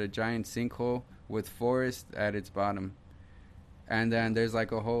discovered a giant sinkhole with forest at its bottom. And then there's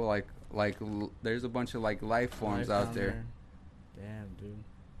like a whole there's a bunch of like life forms Life out down there. Damn, dude.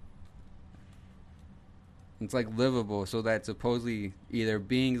 It's like livable, so that supposedly either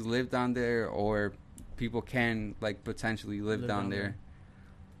beings live down there or people can like potentially live down there.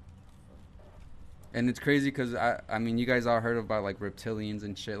 And it's crazy because I mean you guys all heard about like reptilians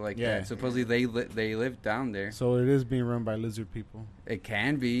and shit like Yeah. that. Supposedly they live down there. So it is being run by lizard people. It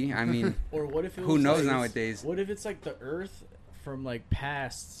can be. I mean, Or what if it who was knows like, nowadays? What if it's like the Earth from like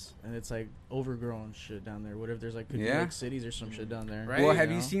pasts and it's like overgrown shit down there? What if there's like could be Yeah. like cities or some shit down there? Right. Well, You have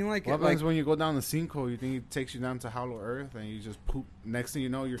know? you seen like What like happens when you go down the sinkhole? You think it takes you down to Hollow Earth and you just poop. Next thing you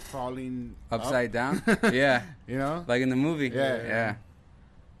know, you're falling upside up. down? Yeah, You know? like in the movie. Yeah. yeah.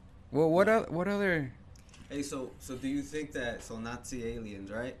 Well, what other? Hey, so do you think that Nazi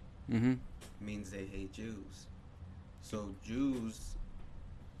aliens, right? Mm-hmm. Means they hate Jews. So Jews.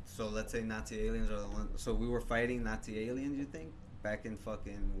 So let's say Nazi aliens are the ones. So we were fighting Nazi aliens. You think back in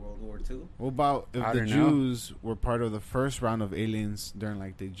fucking World War II? What about if I the don't know. Jews were part of the first round of aliens during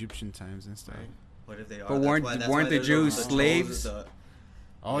like the Egyptian times and stuff? Right. What if they are? But That's weren't- why- that's weren't why the there's Jews the slaves? trolls,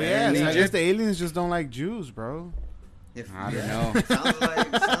 Oh Yeah, yeah, in so I guess Egypt. the aliens just don't like Jews, bro. if, I don't yeah. know.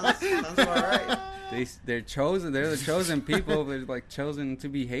 sounds about right. They're chosen. They're the chosen people. They're like chosen to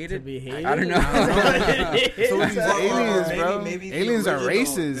be hated. To be hated? I don't know. I don't know what it is. So these Or aliens, maybe- bro. maybe the Aliens are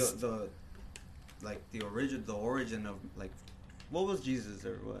original- racist. The origin of like, what was Jesus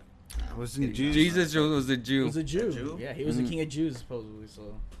or what? Wasn't Kidding. Jesus- Jesus was a He Jew. was a Jew. A Jew? Yeah, he was Mhm. the king of Jews supposedly.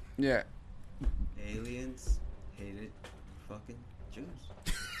 So Yeah. Aliens hated fucking Jews.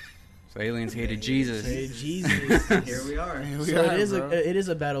 So aliens hated Hey, Jesus. Hey, Jesus. Here we are. Here we So are, it is bro. it is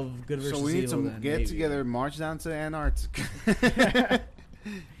a battle of good versus So we need evil. to then, get maybe. together, march down to Antarctica.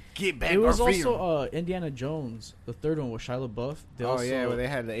 Get back It was our freedom. also Indiana Jones, the third one with Shia LaBeouf. They Oh also, yeah, where they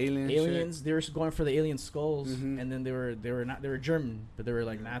had the alien aliens. shit. They were going for the alien skulls, Mhm. and then they were German, but they were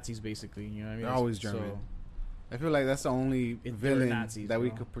like Nazis basically. You know what I mean? They're always So, German. I feel like that's the only They were villain Nazis, that we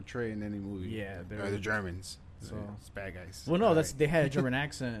bro. could portray in any movie. yeah, they Are were the Germans. So- It's bad guys. Well, no, All that's right. they had a German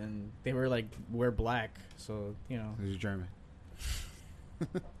accent, and they were like wear black, so you know. They're German.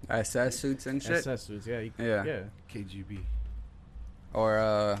 SS suits and shit. SS suits, yeah, Yeah. yeah. KGB.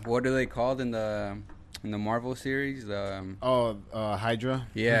 Or what are they called in the Marvel series? Hydra.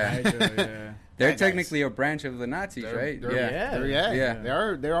 Yeah. Hydra, yeah. They're Bad guys. technically a branch of the Nazis, They're- right? they're- Yeah. Yeah.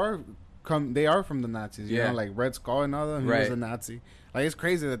 Yeah. They are from the Nazis. You Yeah. know, like Red Skull and all them. He was Right. a Nazi. Like it's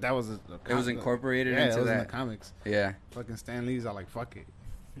crazy that was It was incorporated yeah, into it was in that. the comics. Yeah. Fucking Stan Lee's are like fuck it.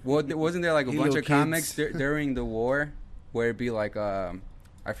 Well, wasn't there like a Hey, bunch little of comics kids. during the war where it'd be like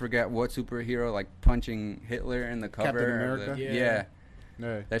I forget what superhero like punching Hitler in the cover. Captain of America? the- Yeah. yeah.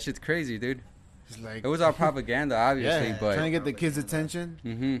 Yeah. That shit's crazy, dude. He's like, It was all propaganda, obviously, yeah, but trying to get the kids' attention.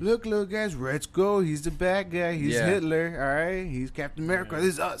 Mhm. Look, little guys, let's go. He's the bad guy. He's Yeah. Hitler. All right, he's Captain America. This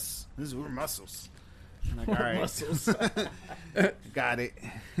is us. This is we're muscles. I'm like, all right, Muscles. got it.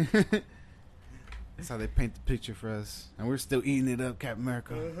 That's how they paint the picture for us, and we're still eating it up. Captain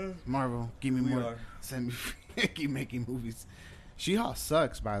America, Marvel, give me We more. are. Send me. Keep making movies. She-Hulk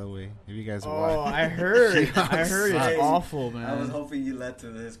sucks, by the way. If you guys Oh, watch, I heard. She-Hulk I heard sucks. it's awful, I was man. hoping you led to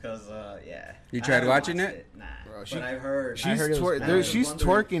this because, yeah. You I tried haven't watching watched it? Nah. Bro, But I've heard. I heard it was bad. there, I she's was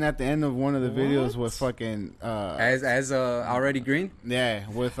wondering- twerking at the end of one of the videos What? with fucking as already green. yeah,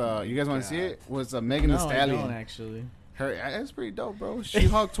 with you guys want to see it? Was Megan Thee No, I Stallion. don't actually. Her, that's pretty dope, bro.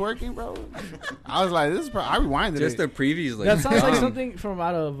 She-Hulk twerking, bro. I was like, this is. I rewinded Just it. the previews. Like, That sounds like dumb. something from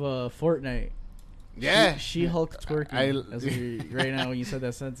out of Fortnite. Yeah, She Hulk twerking. I- That's what right now when you said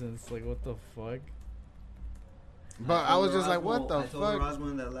that sentence, like what the fuck? but I was just like, Rosmo- what the I told fuck? Rosmo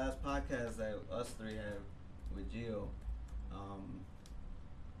in that last podcast that us three had with Gio.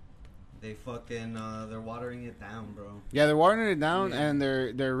 They fucking they're watering it down, bro. Yeah, they're watering it down, Yeah. and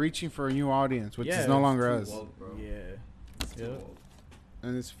they're reaching for a new audience, which Yeah, is no it's longer Too us, woke, bro. Yeah. It's too Yep. woke.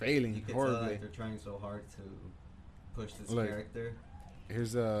 and it's You failing can tell horribly. like they're trying so hard to push this Look. character.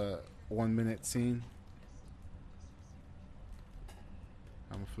 Here's a 1 minute scene.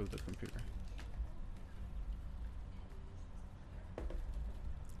 I'm gonna flip the computer.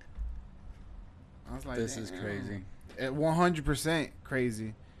 I was like, This is damn. crazy. 100%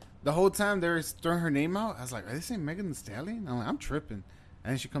 crazy. The whole time they were throwing her name out, I was like, are they saying Megan Thee Stallion? I'm like, I'm tripping.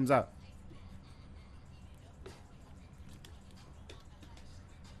 And then she comes out.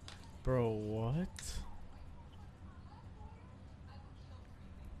 Bro, what?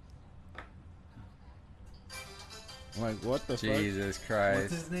 I'm like, what the Jesus What's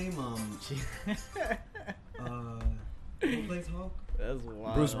Christ. his name? Who plays Hulk? That's fuck?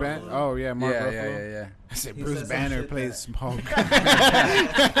 wild. Bruce Banner? Oh, yeah, Mark Yeah, Ruffalo. yeah. I said He Bruce said some Banner shit plays that- Hulk.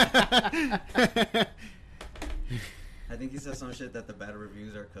 I think he said some shit that the bad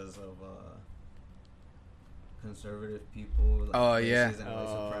reviews are because of conservative people. Like Oh, yeah. racists and white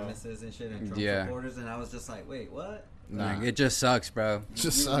Oh. supremacists and shit and Trump Yeah. supporters, and I was just like, wait, what? Nah. Like, it just sucks, bro.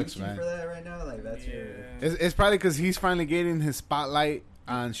 Just You sucks, reaching man. for that right now? Like that's your. It's probably because he's finally getting his spotlight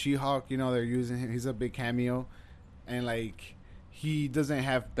on She-Hulk. You know, they're using him. He's a big cameo, and like he doesn't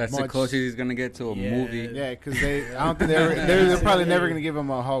have. That's much, the closest he's gonna get to a Yeah. movie. Yeah, because I don't think they're probably never gonna give him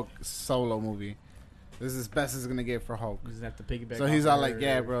a Hulk solo movie. This is as best it's gonna get for Hulk. You just have to piggyback. So off he's all her. like,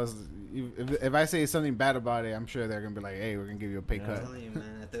 "Yeah, bro. If I say something bad about it, I'm sure they're gonna be like, hey, we're gonna give you a pay Yeah. I'm cut." telling you,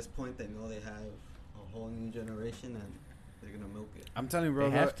 man. At this point, they know they have a whole new generation, and they're gonna milk it. I'm telling you, bro.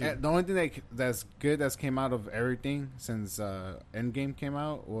 They have to. The only thing that's good that's came out of everything since Endgame came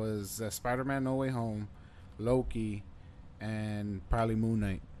out was Spider-Man: No Way Home, Loki, and probably Moon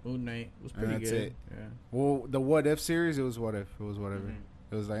Knight. Moon Knight was And pretty that's good. it. Yeah. Well, the What If series, it was What If. It was whatever. Mhm.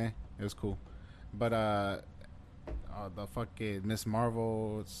 It was like, it was cool. But the fucking Miss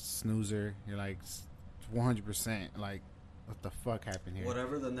Marvel snoozer, you're like 100% like, what the fuck happened here?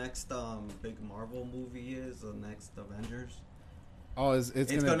 Whatever the next big Marvel movie is, the next Avengers, Oh, it's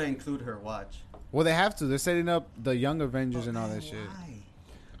it's gonna, gonna include her. Watch. Well, they have to. They're setting up the Young Avengers and all But that shit. why?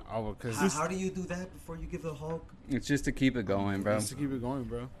 Oh, because How do you do that before you give the Hulk? It's just to keep it going, bro. just to keep it going,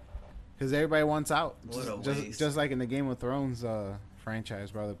 bro. Because everybody wants out. What a Just, waste. just like in the Game of Thrones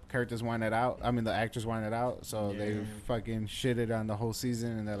franchise, bro. The characters want it out. I mean, the actors want it out. So they Yeah. fucking shitted on the whole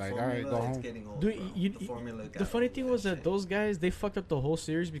season, and they're like, all right, go Formula, it's home. getting old, Dude, bro. the formula The got funny old, thing that was that shit. those guys they fucked up the whole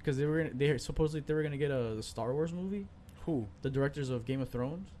series because they supposedly they were gonna get the Star Wars movie. Who? The directors of Game of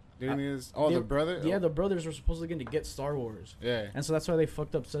Thrones. The brother? Yeah, the brothers were supposedly going to get Star Wars, Yeah. and so that's why they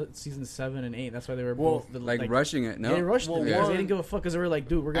fucked up season 7 and 8. That's why they were Well, both Like rushing it, no? They rushed Well, it because one- they didn't give a fuck because they were like,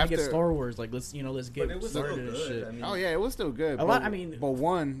 dude, we're gonna get After- Star Wars. Like, let's get But it was still started and good. shit. I mean, Oh, yeah, it was still good. A lot- I mean- But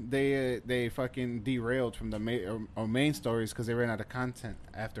one, they fucking derailed from the main stories because they ran out of content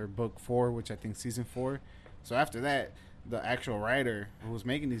after book 4, which I think season 4. So after that, the actual writer who was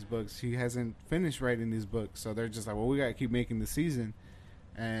making these books, he hasn't finished writing these books. So they're just like, well, we gotta keep making the season,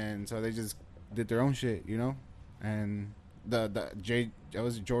 and so they just did their own shit, you know. And that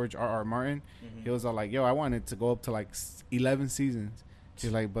was George R.R. Martin. Mhm. He was all like, yo, I wanted to go up to like 11 seasons.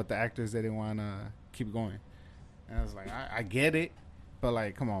 He's like, but the actors didn't want to keep going. And I was like, I get it, but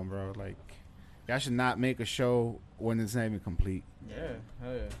like, come on, bro. Like, y'all should not make a show when it's not even complete. Yeah,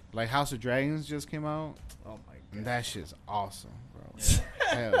 hell yeah. Like House of Dragons just came out, Oh my and god. that shit's awesome, bro. Yeah.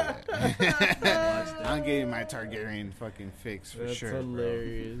 Hell yeah. I'm getting my Targaryen fucking fix for That's sure, bro.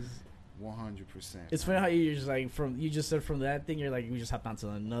 hilarious. 100%. It's funny how you just like you just said from that thing, you're like, we just hopped onto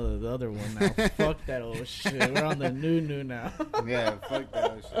the other one now. Fuck that old shit. We're on the new now. Yeah, fuck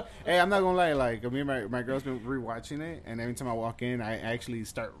that shit. Hey, I'm not gonna lie. Like, me and my girl's been rewatching it, and every time I walk in, I actually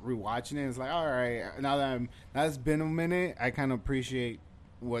start rewatching it. It's like, all right, now it's been a minute, I kind of appreciate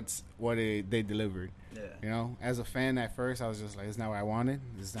what they delivered. Yeah. You know, as a fan at first, I was just like, it's not what I wanted.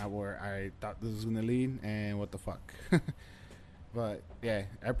 It's not where I thought this was gonna lead, and what the fuck. But yeah,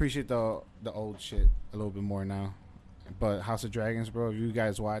 I appreciate the old shit a little bit more now. But House of Dragons, bro, if you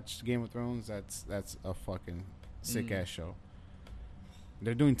guys watch Game of Thrones, that's a fucking sick ass show.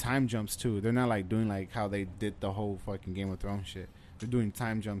 They're doing time jumps too. They're not like doing like how they did the whole fucking Game of Thrones shit. They're doing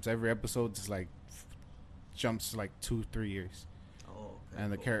time jumps. Every episode is like jumps like 2-3 years, Oh, okay,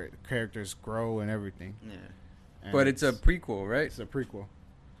 and the cool. characters grow and everything. Yeah. And But it's a prequel, right? it's a prequel. it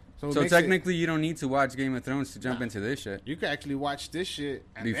So makes it- technically, you don't need to watch Game of Thrones to jump Nah. into this shit. you could actually watch this shit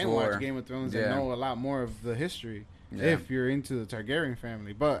and then Before. watch Game of Thrones Yeah. and know a lot more of the history Yeah. if you're into the Targaryen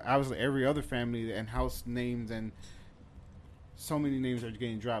family. But obviously, every other family and house names and so many names are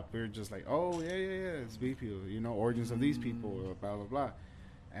getting dropped. We're just like, oh yeah, it's these people, origins of these people, or blah blah blah.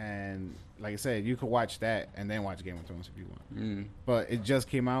 And like I said, you could watch that and then watch Game of Thrones if you want. Mm. But it just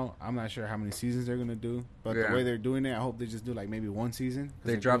came out. I'm not sure how many seasons they're gonna do. But Yeah. the way they're doing it, I hope they just do like maybe one season. 'Cause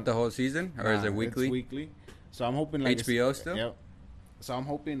They they're dropped the doing- whole season, or is Nah, it weekly? It's weekly. So I'm hoping like HBO still? Yep. So I'm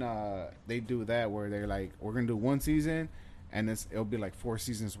hoping they do that where they're like, we're gonna do one season, and it'll be like 4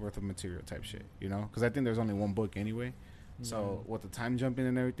 seasons worth of material type shit, Because I think there's only one book anyway. So with the time jumping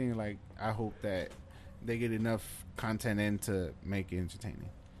and everything, like I hope that they get enough content in to make it entertaining.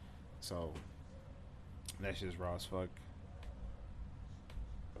 So that shit's raw as fuck.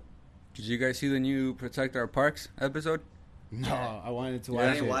 Did you guys see the new Protect Our Parks episode? No, I wanted to I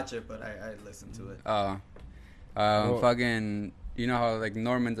watch didn't it. watch it, but I listened to it. Well- Fucking, you know how like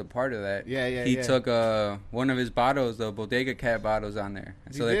Norman's a part of that. Yeah, He yeah. took one of his bottles, the Bodega Cat bottles, on there.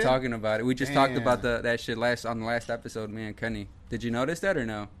 He So they're did? talking about it. We just talked Damn. about that shit on the last episode, me and Kenny. Did you notice that or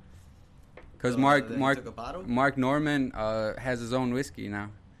no? Because So, Mark they took a bottle? Mark Norman has his own whiskey now.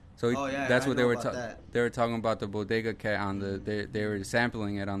 So Oh, yeah, that's I what they know were about that. they were talking about the Bodega Cat on they were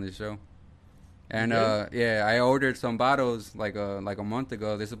sampling it on the show. And Really? yeah, I ordered some bottles like a month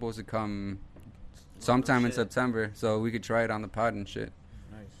ago. They're supposed to come sometime in shit. September, so we could try it on the pod and shit.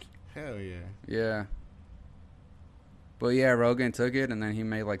 Nice. Hell yeah. Yeah. But yeah, Rogan took it and then he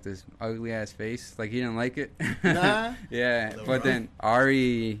made like this ugly ass face, like he didn't like it. Nah? Yeah, The but Rock? then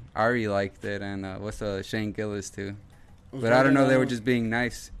Ari liked it, and Shane Gillis too. But I don't know, they were just being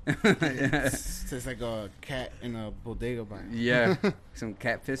nice. Yeah. It's like a cat in a bodega bar. Yeah, some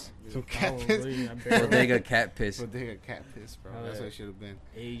cat piss. Some cat piss. Probably, I barely Bodega cat piss. Bodega cat piss, bro. Oh, That's yeah. what it should have been.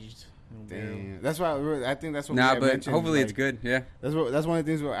 aged. in a barrel. Damn. That's why I think that's what. Nah, we had but mentioned, hopefully it's like, good. Yeah. That's one of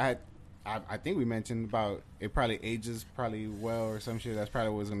the things where I think we mentioned about it. Probably ages probably well or some shit. That's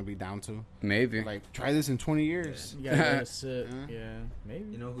probably what it's gonna be down to. Maybe. Like try this in 20 years. You gotta let it sit. Huh? Yeah,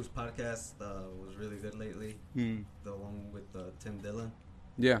 maybe. You know whose podcast was really good lately? Hmm. The one with Tim Dillon.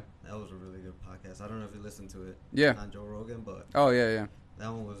 Yeah. That was a really good podcast. I don't know if you listened to it. Yeah. On Joe Rogan, but Oh yeah. that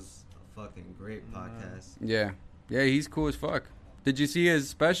one was a fucking great podcast. Yeah. Yeah. He's cool as fuck. Did you see his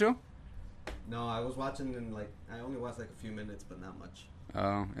special? No, I was watching and I only watched like a few minutes, but not much.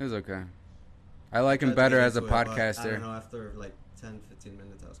 Oh, it was okay. I like him Tried to better get as a into it, but I podcaster. don't know, after like 10, 15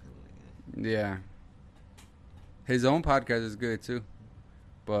 minutes, I was kind of like, Yeah. His own podcast is good too.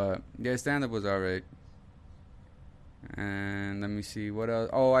 But yeah, stand up was alright. And let me see what else.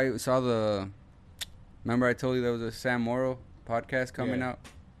 Oh, I saw remember I told you there was a Sam Morrill podcast coming Yeah.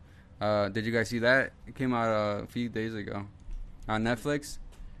 out? Did you guys see that? It came out a few days ago on Netflix.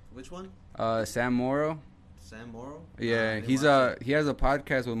 which one? Sam Morrill. Sam Morrill? Yeah, I didn't he watch has a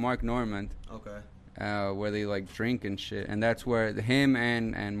podcast with Mark Normand. it. Okay. Where they like drink and shit, and that's where him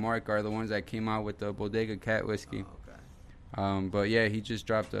and Mark are the ones that came out with the Bodega Cat whiskey. Oh, okay. But yeah, he just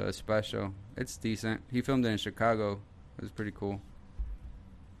dropped a special. It's decent. He filmed it in Chicago. It was pretty cool.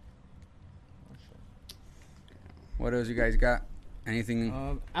 What else you guys got?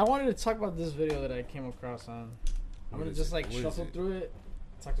 Anything? I wanted to talk about this video that I came across on. I'm What gonna is just it? like What is shuffle it? through it.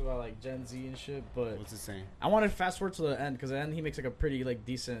 Talks about like Gen Z and shit, but What's it saying? I wanted to fast forward to the end because at the end he makes like a pretty like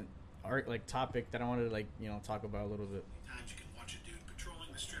decent art like topic that I wanted to like talk about a little bit. Times you can watch a dude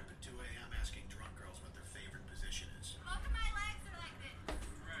patrolling the strip at 2 a.m. asking drunk girls what their favorite position is. Both of my legs are like this.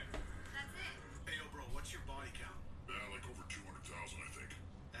 Right. That's it. Hey, yo, bro, what's your body count? Like over 200,000, I think.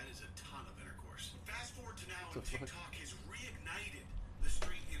 That is a ton of intercourse. Fast forward to now, The and fuck? TikTok has reignited the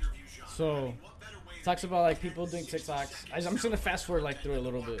street interview genre. So, I mean, what better way to Talks make about like 10 people to doing 60 TikToks. seconds I'm just gonna fast forward like through it a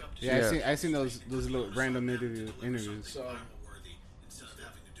little bit. Yeah, Yeah. I seen those little random interviews. So Bible-worthy instead of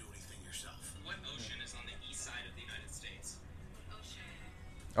having to do anything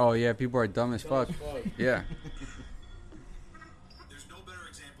Oh yeah, people are dumb as fuck. Yeah. There's no better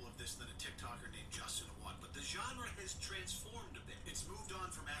example of this than a TikToker named Justin One, but the genre has transformed a bit. It's moved on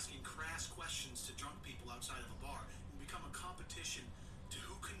from asking crass questions to drunk people outside of a bar and become a competition to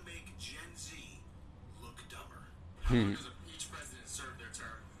who can make Gen Z look dumber. How long does each president serve their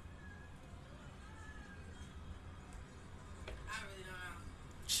term? I really don't know.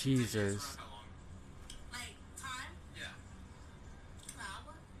 Jesus. How long? Like, time? Yeah. An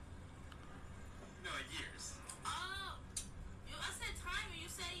hour? No, years. Oh. I said time and you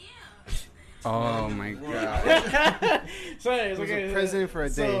said yeah. Oh my god. So anyways, He was okay, a president for a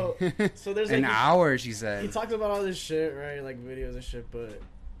day. So there's An like hour, she he said. talks about all this shit, right? Like videos and shit, but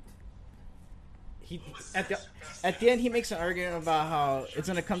he at the end he makes an argument about how it's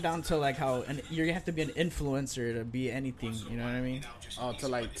gonna come down to like how you're gonna have to be an influencer to be anything. You know what I mean? Oh, to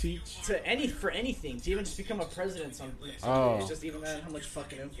like teach. For anything, to even just become a president. Someday. Oh. It's just even that how much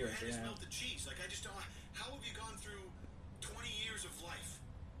fucking influence Your you head is have. melted cheese. Like, I just don't. How have you gone through 20 years of life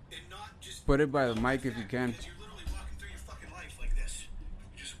and not just Put it by the mic if you can. Because you're literally walking through your fucking life like this.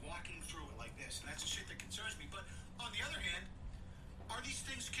 You're just walking through it like this. And that's the shit that concerns me. But on the other hand, are these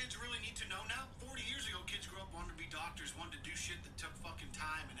things kids really need to know now? 40 years ago, kids grew up wanting to be doctors, wanted to do shit that took fucking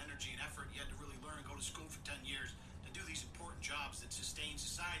time and energy and effort. You had to really learn and go to school for 10 years to do these important jobs that sustain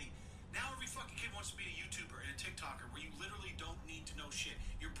society. Now every fucking kid wants to be a YouTuber and a TikToker where you literally don't need to know shit.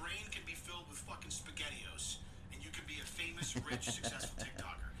 Your brain can be filled with fucking SpaghettiOs and you can be a famous, rich, successful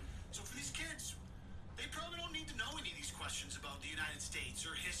TikToker. So for these kids, they probably don't need to know any of these questions about the United States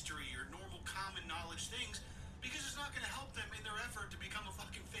or history or normal common knowledge things because it's not going to help them in their effort to become a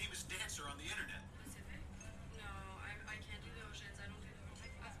fucking famous dancer on the internet. Pacific? No, I can't do the oceans. I don't do the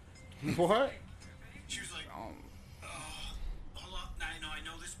oceans. What? She was like, hold on, I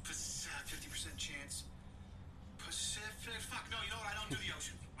know this 50% chance. Pacific, fuck, no, you know what, I don't do the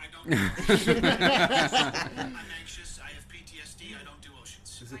ocean. I don't do the ocean. I'm anxious, I have PTSD, I don't do oceans.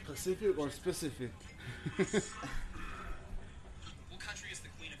 Is it Pacific or specific? What country is the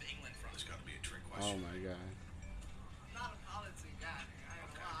Queen of England from? It's got to be a trick Oh question. my god. Not a policy guy.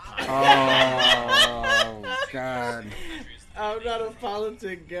 Oh god. I'm not a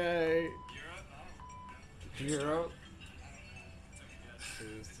politic guy. Europe?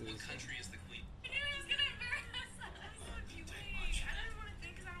 What country is the Queen? I knew he was gonna embarrass us. Fucking wait. I didn't want to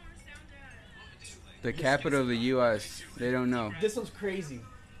think because I don't want to sound bad. The capital of the U.S. They don't know. This one's crazy.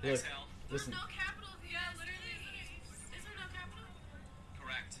 Look, Exhale. listen. No capital. Yeah, literally. Is there no capital?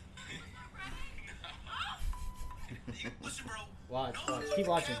 Correct. Right? Listen, bro. Watch, knowing watch. Keep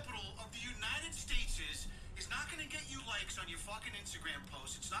what watching. the capital of the United States is not going to get you likes on your fucking Instagram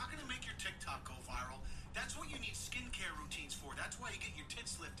posts. It's not going to make your TikTok go viral. That's what you need skincare routines for. That's why you get your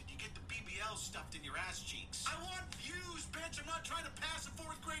tits lifted. You get the BBL stuffed in your ass cheeks. I want views, bitch. I'm not trying to pass a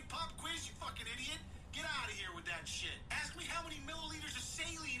 4th grade pop quiz, you fucking idiot. Get out of here with that shit. Ask me how many milliliters of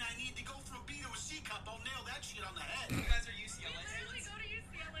saline I need to go from a B to a C cup. I'll nail that shit on the head. You guys are UCLA I literally go to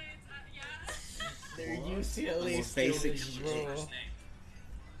UCLA. Yeah. They're UCLA Almost basic students, shit. bro. First name.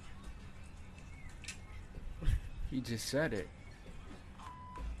 He just said it.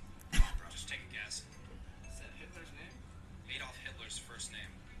 Bro, just take a guess. Is that Hitler's name? Adolf Hitler's first name.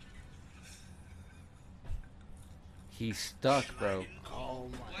 He's stuck, bro. Oh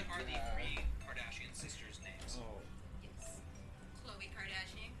What are the 3 Kardashian sisters' names? Yes. Khloe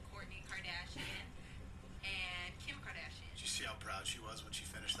Kardashian, Kourtney Kardashian, and Kim Kardashian. Did you see how proud she was when she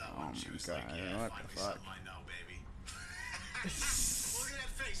finished that Oh one? She my was God, like, yeah, what the finally fuck? something I know, baby. Look at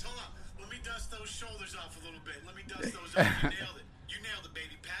that face. Hold on. Let me dust those shoulders off a little bit. Let me dust those off. You nailed it. You nailed it,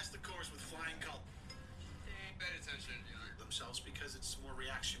 baby. Pass the course with flying color. Pay attention. Themselves because it's more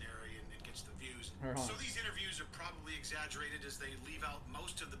reactionary and it gets the views. Her So hon. these interviews are probably exaggerated as they leave out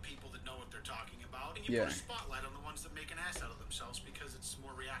most of the people that know what they're talking about. And you Yeah. put a spotlight on the ones that make an ass out of themselves because it's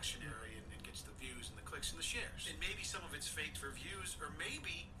more reactionary and it gets the views and the clicks and the shares. And maybe some of it's faked for views, or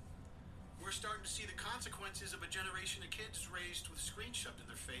maybe we're starting to see the consequences of a generation of kids raised with screen shoved in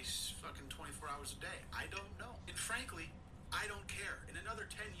their face fucking 24 hours a day. I don't know. And frankly, I don't care. In another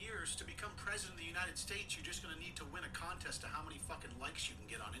 10 years, to become president of the United States, you're just going to need to win a contest to how many fucking likes you can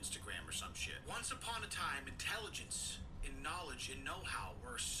get on Instagram or some shit. Once upon a time, intelligence and knowledge and know-how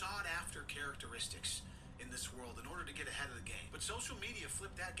were sought-after characteristics in this world in order to get ahead of the game. But social media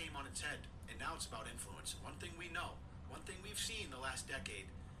flipped that game on its head, and now it's about influence. And one thing we know, one thing we've seen the last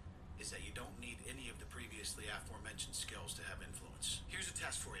decade, is that you don't need any of the previously aforementioned skills to have influence. Here's a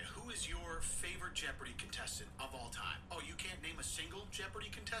test for you. Who is your favorite Jeopardy contestant of all time? Oh, you can't name a single Jeopardy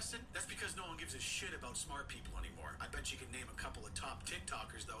contestant? That's because no one gives a shit about smart people anymore. I bet you can name a couple of top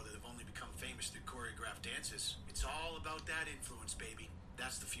TikTokers, though, that have only become famous through choreographed dances. It's all about that influence, baby.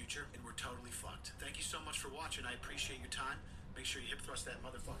 That's the future, and we're totally fucked. Thank you so much for watching. I appreciate your time. Make sure you hip thrust that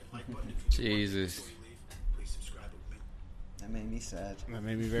motherfucking like button if you Jesus. before you leave. Please subscribe with me. That made me sad. That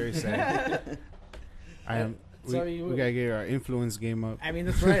made me very sad. I am. We, So you- we gotta get our influence game up. I mean,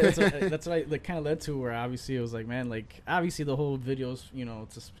 that's right. That's what that kind of led to where obviously it was like, man, like obviously the whole videos, you know,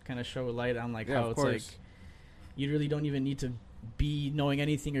 just kind of show a light on like Yeah, how of it's course. like you really don't even need to be knowing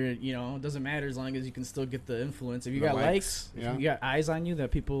anything, or you know, it doesn't matter as long as you can still get the influence. If you The got likes, likes, yeah. if you got eyes on you that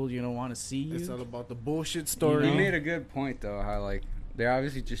people want to see you. It's all about the bullshit story. You know? made a good point though, how like they're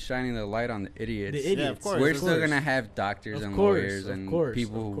obviously just shining the light on the idiots. The idiots. Yeah, of course. We're of still course. gonna have doctors Of and course, lawyers of and course,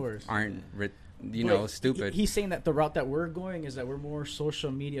 people of who course. aren't, But stupid. He's saying that the route that we're going is that we're more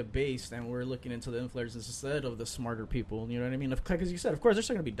social media based, and we're looking into the influencers instead of the smarter people. You know what I mean? Because you said, of course, there's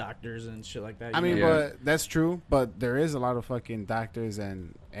still gonna be doctors and shit like that. I you mean, know? Yeah. but that's true. But there is a lot of fucking doctors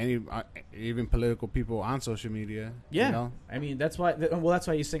and even political people on social media. yeah. You know? I mean, that's why. Well, that's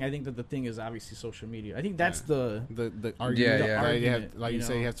why he's saying. I think that the thing is obviously social media. I think that's the The argument, Yeah, that yeah. you have, Argument, like you you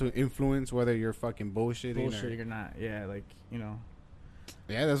say, know? you have to influence whether you're fucking bullshitting. bullshitting or not. Yeah, like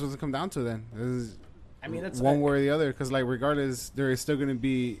Yeah, that's what it come down to. Then this is I mean, that's one way or the other. Because like, regardless, there is still going to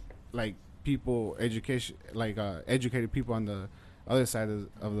be like people, educated people on the other side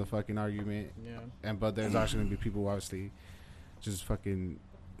of the fucking argument. Yeah. But there's also going to be people obviously just fucking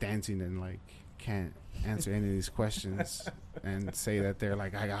dancing and like can't answer any of these questions and say that they're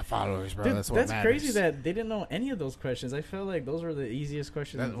like, I got followers, bro. Dude, that's what that's matters. crazy that they didn't know any of those questions. I felt like those were the easiest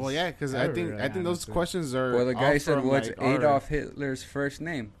questions. Well, yeah, because I ever, think those honestly. questions are. Well, the guy all said, from, "What's like, our- Adolf Hitler's first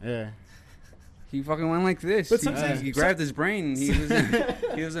name?" Yeah, He fucking went like this. But He- sometimes- he grabbed his brain. He was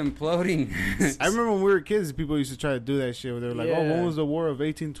he was imploding. I remember when we were kids, people used to try to do that shit. Where they were like, "Oh, Yeah. when was the War of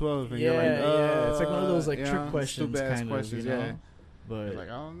 1812?" And Yeah, you're like, yeah. It's like one of those like yeah, trick questions, stupid-ass kind questions, of. You know? yeah. But You're like,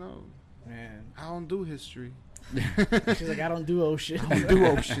 I don't know. man, I don't do history. she's like, I don't do ocean. I don't do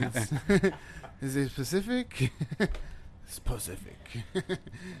oceans. Is it Pacific? Specific.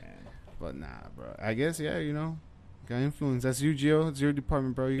 But nah, bro. I guess got influence. That's you, Gio. It's your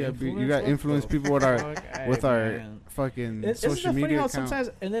department, bro. You got influence people with our fucking Isn't social that funny media how account. sometimes,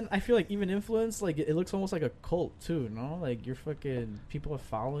 and then I feel like even influence, like it looks almost like a cult too, no? Like you're fucking people are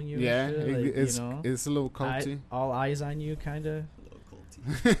following you. Yeah, and shit, like, it's a little culty. all eyes on you, kind of. Little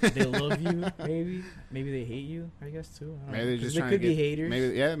culty. They love you, maybe they hate you. I guess too. I don't know. Maybe they're 'Cause just they trying could to be get haters. Maybe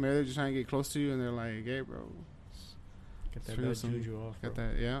they're just trying to get close to you, and they're like, "Hey, bro, Get that feel bad some- juju off. got bro.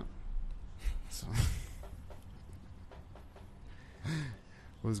 that?" Yeah. So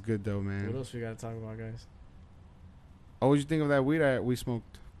was good though, man. What else we gotta talk about, guys? Oh, what'd you think of that weed we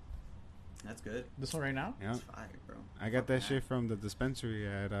smoked? That's good. This one right now? Yeah, It's fire, bro. I got that shit from the dispensary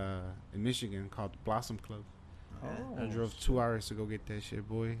at in Michigan called Blossom Club. Oh, I drove 2 hours to go get that shit,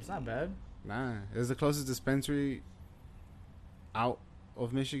 boy. It's not bad. Nah, it was the closest dispensary out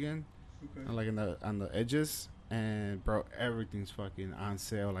of Michigan, and like on the edges. And bro, everything's fucking on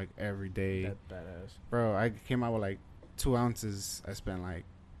sale like every day. That badass. Bro, I came out with like 2 ounces. I spent like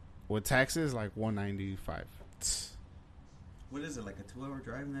with taxes like $195. What is it, like a 2-hour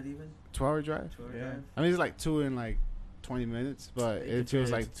drive? Not even 2-hour drive. 2-hour Yeah. drive. I mean, it's like 2 in like 20 minutes, but it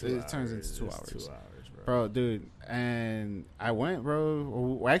feels like it turns into 2 It's hours. 2 hours, bro. Bro, dude, and I went, bro.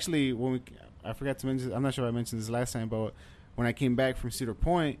 Well, actually, I forgot to mention. I'm not sure I mentioned this last time, but when I came back from Cedar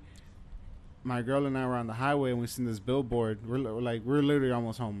Point, my girl and I were on the highway and we seen this billboard. We're literally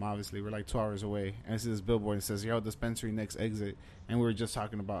almost home. Obviously, we're like 2 hours away, and I see this billboard. It says, "Yo, dispensary next exit," and we were just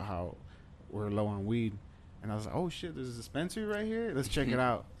talking about how we're low on weed. And I was like, "Oh shit, there's a dispensary right here. Let's check it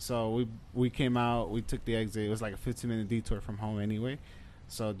out." So we came out. We took the exit. It was like a 15-minute detour from home anyway.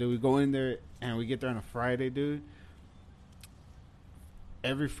 So dude, we go in there and we get there on a Friday, dude.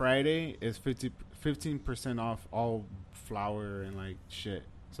 Every Friday is 15% off all flour and like shit.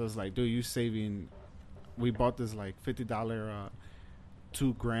 So it's like, dude, you saving. We bought this like $50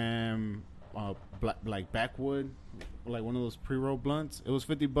 2-gram like backwood, like one of those pre-roll blunts. It was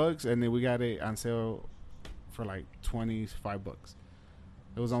 $50, and then we got it on sale for like $25.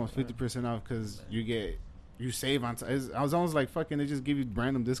 It was almost 50% off because you save on. I was almost like fucking. They just give you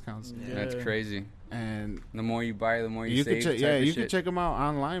random discounts, That's crazy. and The more you buy, the more you, you save. could check. type Yeah, of you shit. could check them out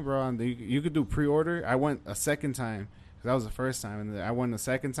online, bro. And you could do pre-order. I went a second time because that was the first time, and I went the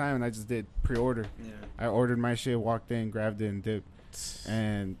second time, and I just did pre-order. Yeah. I ordered my shit, walked in, grabbed it, and dipped.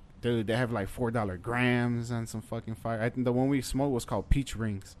 And dude, they have like $4 grams on some fucking fire. I think the one we smoked was called Peach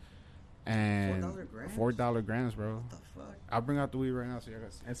Rings, and $4 grams? $4 grams, bro. What the fuck? I'll bring out the weed right now so you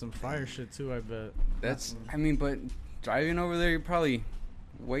guys. And some fire shit too, I bet. That's. I mean, but driving over there, you're probably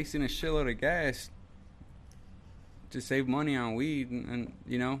wasting a shitload of gas to save money on weed, and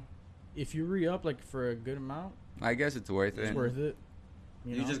If you re-up like for a good amount, I guess it's worth it's it. worth it.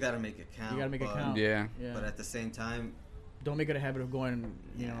 You, You know? just gotta make it count. You gotta make it but- count. Yeah. Yeah. But at the same time, Don't make it a habit of going,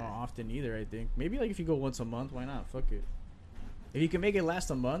 often either. I think maybe like if you go once a month, why not? Fuck it. If you can make it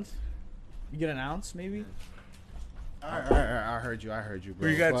last a month, you get an ounce maybe. I heard you, bro.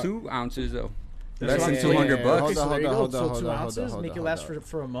 We got But- 2 ounces though. That's Less what than I'm 200 saying. bucks. Hold on, So there you go. hold on, So hold 2 on, hold ounces, on, make it hold last on.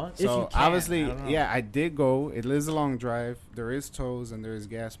 for a month. If you So can. obviously, I don't know. yeah, I did go. It is a long drive. There is tolls and there is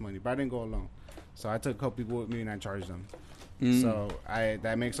gas money, but I didn't go alone. So I took a couple people with me and I charged them. Mm. So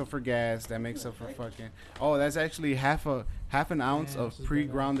that makes up for gas. That makes up for fucking. Oh, that's actually half an ounce Damn, of this is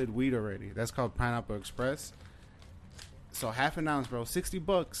pre-grounded weed already. That's called Pineapple Express. So half an ounce, bro.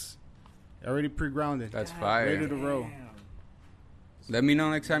 $60, already pre-grounded. That's God fire. Ready to roll. damn. Let me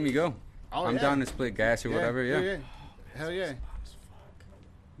know next time you go. Oh, I'm yeah. down to split gas or whatever. Yeah. Hell yeah.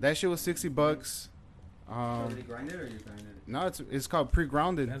 That shit was $60. already grinded or you grinded it? No, it's called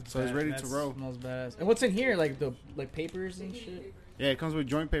pre-grounded, That's so it's bad- ready that to roll. Smells badass. And what's in here? Like the papers and shit. Yeah, it comes with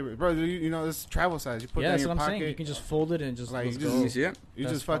joint paper, bro. You know this is travel size. You put Yeah, that that's in what your I'm pocket. saying. You can just fold it and just Like, let's you go. Let me see it. You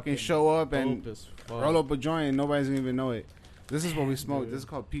That's just fucking fucking show up and Dope as fuck. roll up a joint, and nobody's gonna even know it. This is what we Damn, smoke. dude. This is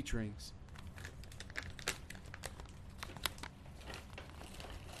called peach rings.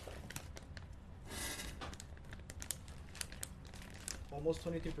 Almost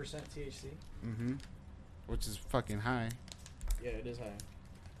 23% THC. Mm-hmm. Which is fucking high. Yeah, it is high.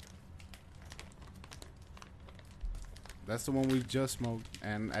 That's the one we just smoked,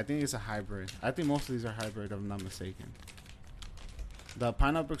 and I think it's a hybrid. I think most of these are hybrid, if I'm not mistaken. The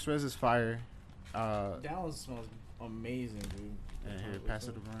Pineapple Express is fire. That one smells amazing, dude. Yeah, here, pass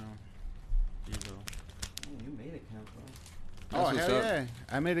it around. Here you go. Oh, you made it count, bro. Oh That's hell what's up. yeah!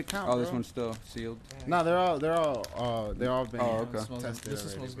 I made it count. Oh, this bro. one's still sealed. No, they're all been. Oh, okay. This one tested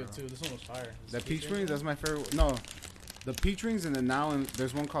smells already, good bro. too. This one was fire. The This peach ring rings, one? that's my favorite. No, the peach rings and the now and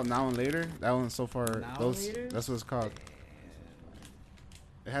there's one called Now and Later. That one so far, Now those and Later? that's what it's called.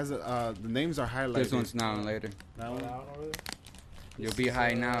 It has a the names are highlighted. This one's now and later. That Oh, one. that one over there? You'll be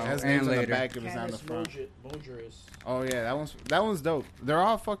high now It has and names on the later. back if it's not on the Canis front. Mogerus. Oh yeah, that one's dope. They're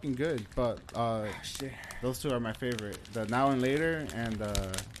all fucking good, but Shit. those two are my favorite. The Now and Later and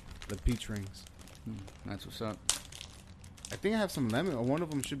the peach rings. That's what's up. I think I have some lemon. Or one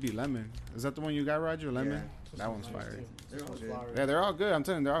of them should be lemon. Is that the one you got, Roger? Lemon. Yeah. That one's fire. They're all good. Yeah, they're all good. I'm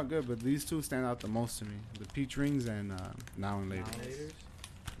telling you, they're all good. But these two stand out the most to me: the peach rings and Now and Later.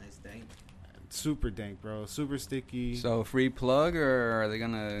 Nice dank. Super dank, bro. Super sticky. So free plug, or are they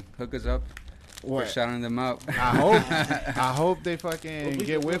gonna hook us up What? for shouting them out? I hope. I hope they fucking We'll get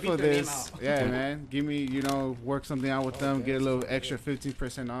beat whiff of their name this. out. Yeah, man. Give me, work something out with them. Get a little extra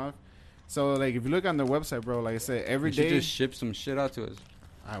 15% off. So, like, if you look on their website, bro, like I said, every You should day. just ship some shit out to us.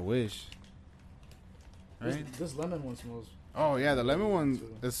 I wish. Right? This lemon one smells. Oh yeah, the lemon one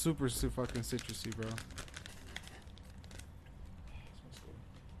is super fucking citrusy, bro.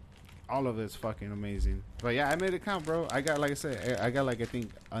 All of it's fucking amazing. But yeah, I made it count, bro. I got, like I said, I think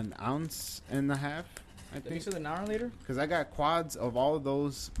an ounce and a half. I Did you think say the hour later? because I got quads of all of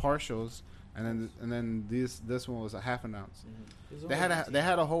those partials, and then this one was a half an ounce. They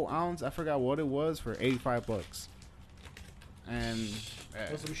had a whole ounce. I forgot what it was for $85. And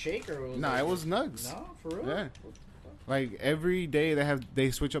Was it some shake or was no, it was nugs. No, for real. Yeah. Like every day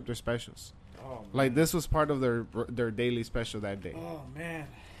they switch up their specials. Oh, man. Like this was part of their daily special that day. Oh man.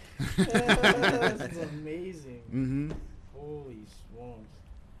 That's amazing. Mm-hmm. Holy smokes.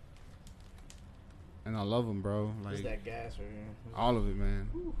 And I love them, bro. What's Like that gas right here? all of it, man.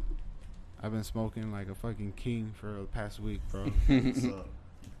 I've been smoking like a fucking king for the past week, bro. What's up?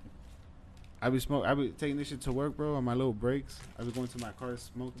 I be taking this shit to work, bro, on my little breaks. I be going to my car,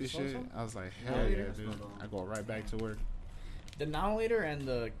 smoke this smoke shit. some? I was like, Yeah, hell yeah. yeah, dude. I go right back to work. The Now Later and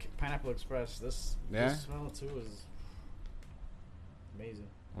the Pineapple Express. This smell too is amazing.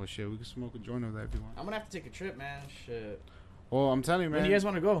 Well, shit, we can smoke a joint of that if you want. I'm gonna have to take a trip, man. Shit. Well, I'm telling you, man. When do you guys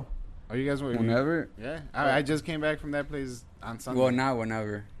want to go? Oh, you guys want? Whenever. Yeah, I just came back from that place on Sunday. Well, not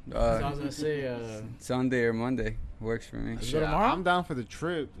whenever. 'Cause I was gonna say, Sunday or Monday works for me. Let's Shit, go tomorrow? I'm down for the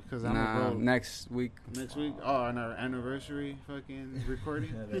trip because I'm Nah, gonna go next week next week. Oh, on our anniversary fucking recording.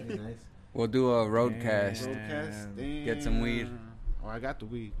 Yeah, that'd be nice. we'll do a roadcast. Roadcast. Damn. Get some weed. Oh, I got the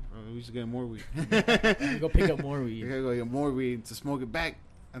weed. Bro. We should get more weed. go pick up more We weed. gotta go get more weed to smoke it back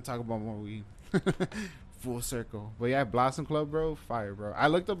and talk about more weed. Full circle. But yeah, Blossom Club, bro, fire, bro. I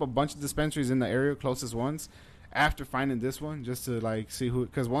looked up a bunch of dispensaries in the area, closest ones, after finding this one, just to like see who.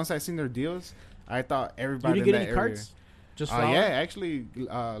 Because once I seen their deals, I thought You everybody didn't in get that any area. carts? Just Yeah, flour? actually,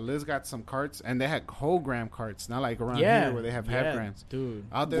 Liz got some carts, and they had whole gram carts, not like around Yeah, here where they have half grams. dude.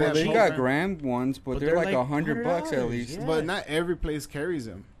 Out there, Well, they they have got whole gram. gram ones, but But they're they're like like $100 at $100, least. yeah. But not every place carries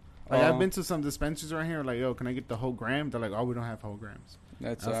them. Like I've been to some dispensaries around here. Like, yo, can I get the whole gram? They're like, oh, we don't have whole grams.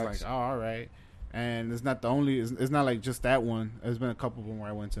 That I was sucks. like, oh, all right. And it's not the only. It's not like just that one. There's been a couple of them where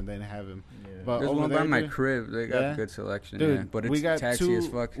I went to and they didn't have him. But There's over one by there, my dude, crib. They got Yeah. good selection, dude, yeah. But we it's got taxi as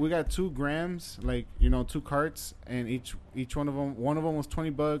fuck. We got 2 grams, like 2 carts, and each one of them was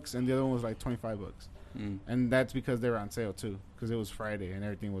 $20, and the other one was like $25. Mm. And that's because they were on sale too, because it was Friday and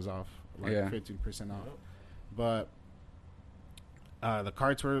everything was off, like Yeah. 15% off. But the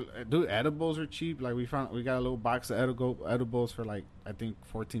carts were, dude, edibles are cheap. Like we got a little box of edibles for like I think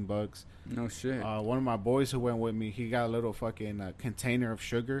 $14. No shit. One of my boys who went with me, he got a little fucking container of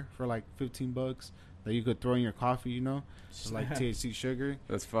sugar for like $15 that you could throw in your coffee, It's like THC sugar.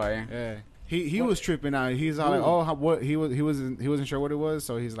 That's fire. Yeah. He was tripping out. He's all like, oh, what? He wasn't sure what it was.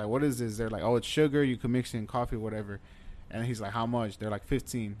 So he's like, what is this? They're like, oh, it's sugar. You can mix it in coffee, whatever. And he's like, how much? They're like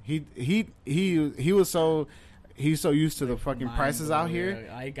 15. He's so used to the fucking prices out here.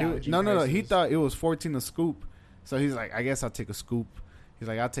 No. He thought it was 14 a scoop. So he's like, I guess I'll take a scoop. He's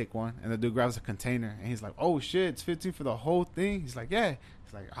like, I'll take one. And the dude grabs a container and he's like, oh shit, it's 15 for the whole thing. He's like, yeah.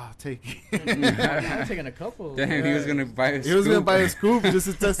 He's like, I'll take it. I'm taking a couple. Damn, he was gonna buy a He scoop. was gonna buy a scoop just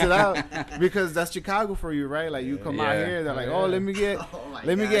to test it out because that's Chicago for you, right? Like you come out Yeah. here, they're like, oh, let me get my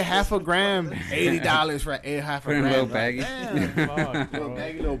let me God. get half a gram, $80 for half a Put in a gram. little Like, baggie. damn. Fuck, Little bro.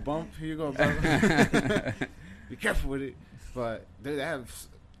 baggy, little bump. Here you go, bro. Be careful with it. But they have.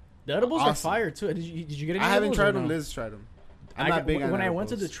 The edibles are Awesome. fire too. Did you get any? I haven't edibles tried or them. no? Liz tried them. I'm not big on when I went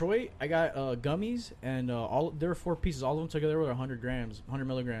to edibles. Detroit, I got gummies and there were 4 pieces. All of them together were 100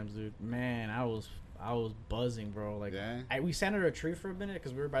 milligrams, dude. Man, I was buzzing, bro. Like, Yeah. we sat under a tree for a minute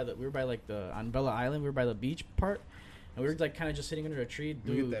because we were by like the on Bella Island. We were by the beach part, and we were like kind of just sitting under a tree. You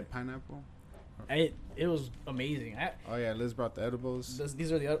Dude, get that pineapple. it was amazing. Oh yeah, Liz brought the edibles.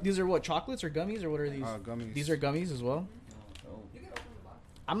 These are what, chocolates or gummies or what are these? Gummies. These are gummies as well.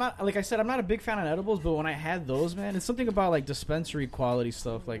 I'm not, like I said, I'm not a big fan of edibles, but when I had those, man, it's something about like dispensary quality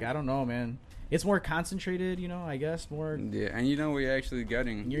stuff. Like, I don't know, man. It's more concentrated, I guess, more. Yeah, and you know what you're actually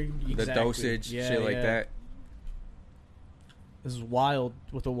getting. You're, The exactly. dosage, Yeah, shit like yeah. that. This is wild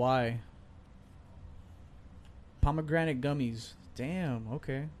with a Y. Pomegranate gummies. Damn,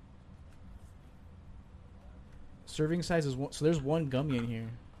 okay. Serving size is one, so there's one gummy in here.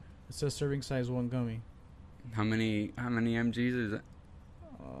 It says serving size 1 gummy. How many mgs is it?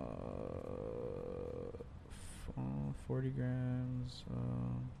 40 grams.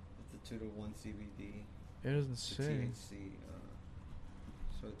 It's a 2 to 1 CBD. It doesn't The say. THC.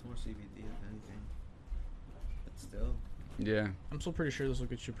 So it's more CBD if anything. But still. Yeah. I'm still pretty sure this will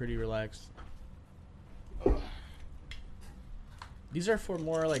get you pretty relaxed. These are for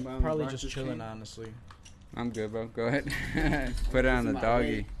more like Come on, probably Dr. just chilling, King. honestly. I'm good, bro. Go ahead. Put it on the my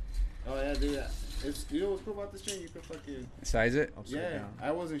doggy. Oh yeah, dude. You know what's cool about this chain? You can fucking. Size it? Upside Yeah, down.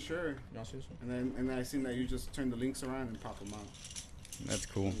 I wasn't sure, You want to see this one? and then I seen that you just turn the links around and pop them out. That's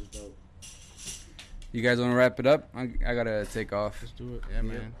cool. It was dope. You guys want to wrap it up? I gotta take off. Let's do it. Yeah,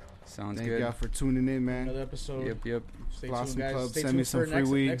 man. Sounds Thank good. y'all for tuning in, man. Another episode. Yep. Stay Blossom tuned, guys. Club, Stay send tuned me some for free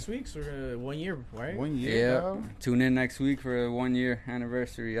weed. next week's or 1 year, right? 1 year. Yeah. Bro. Tune in next week for a 1 year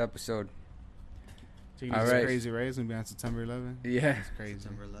anniversary episode. Take it All easy. right. It's crazy, right? It's gonna be on September 11th. Yeah. It's crazy.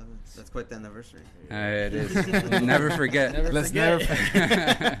 September 11th. That's quite the anniversary. It is. Never forget. Never Let's forget. never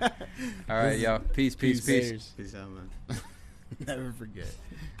forget. All right, y'all. Peace. Laters. Peace out, man. Never forget.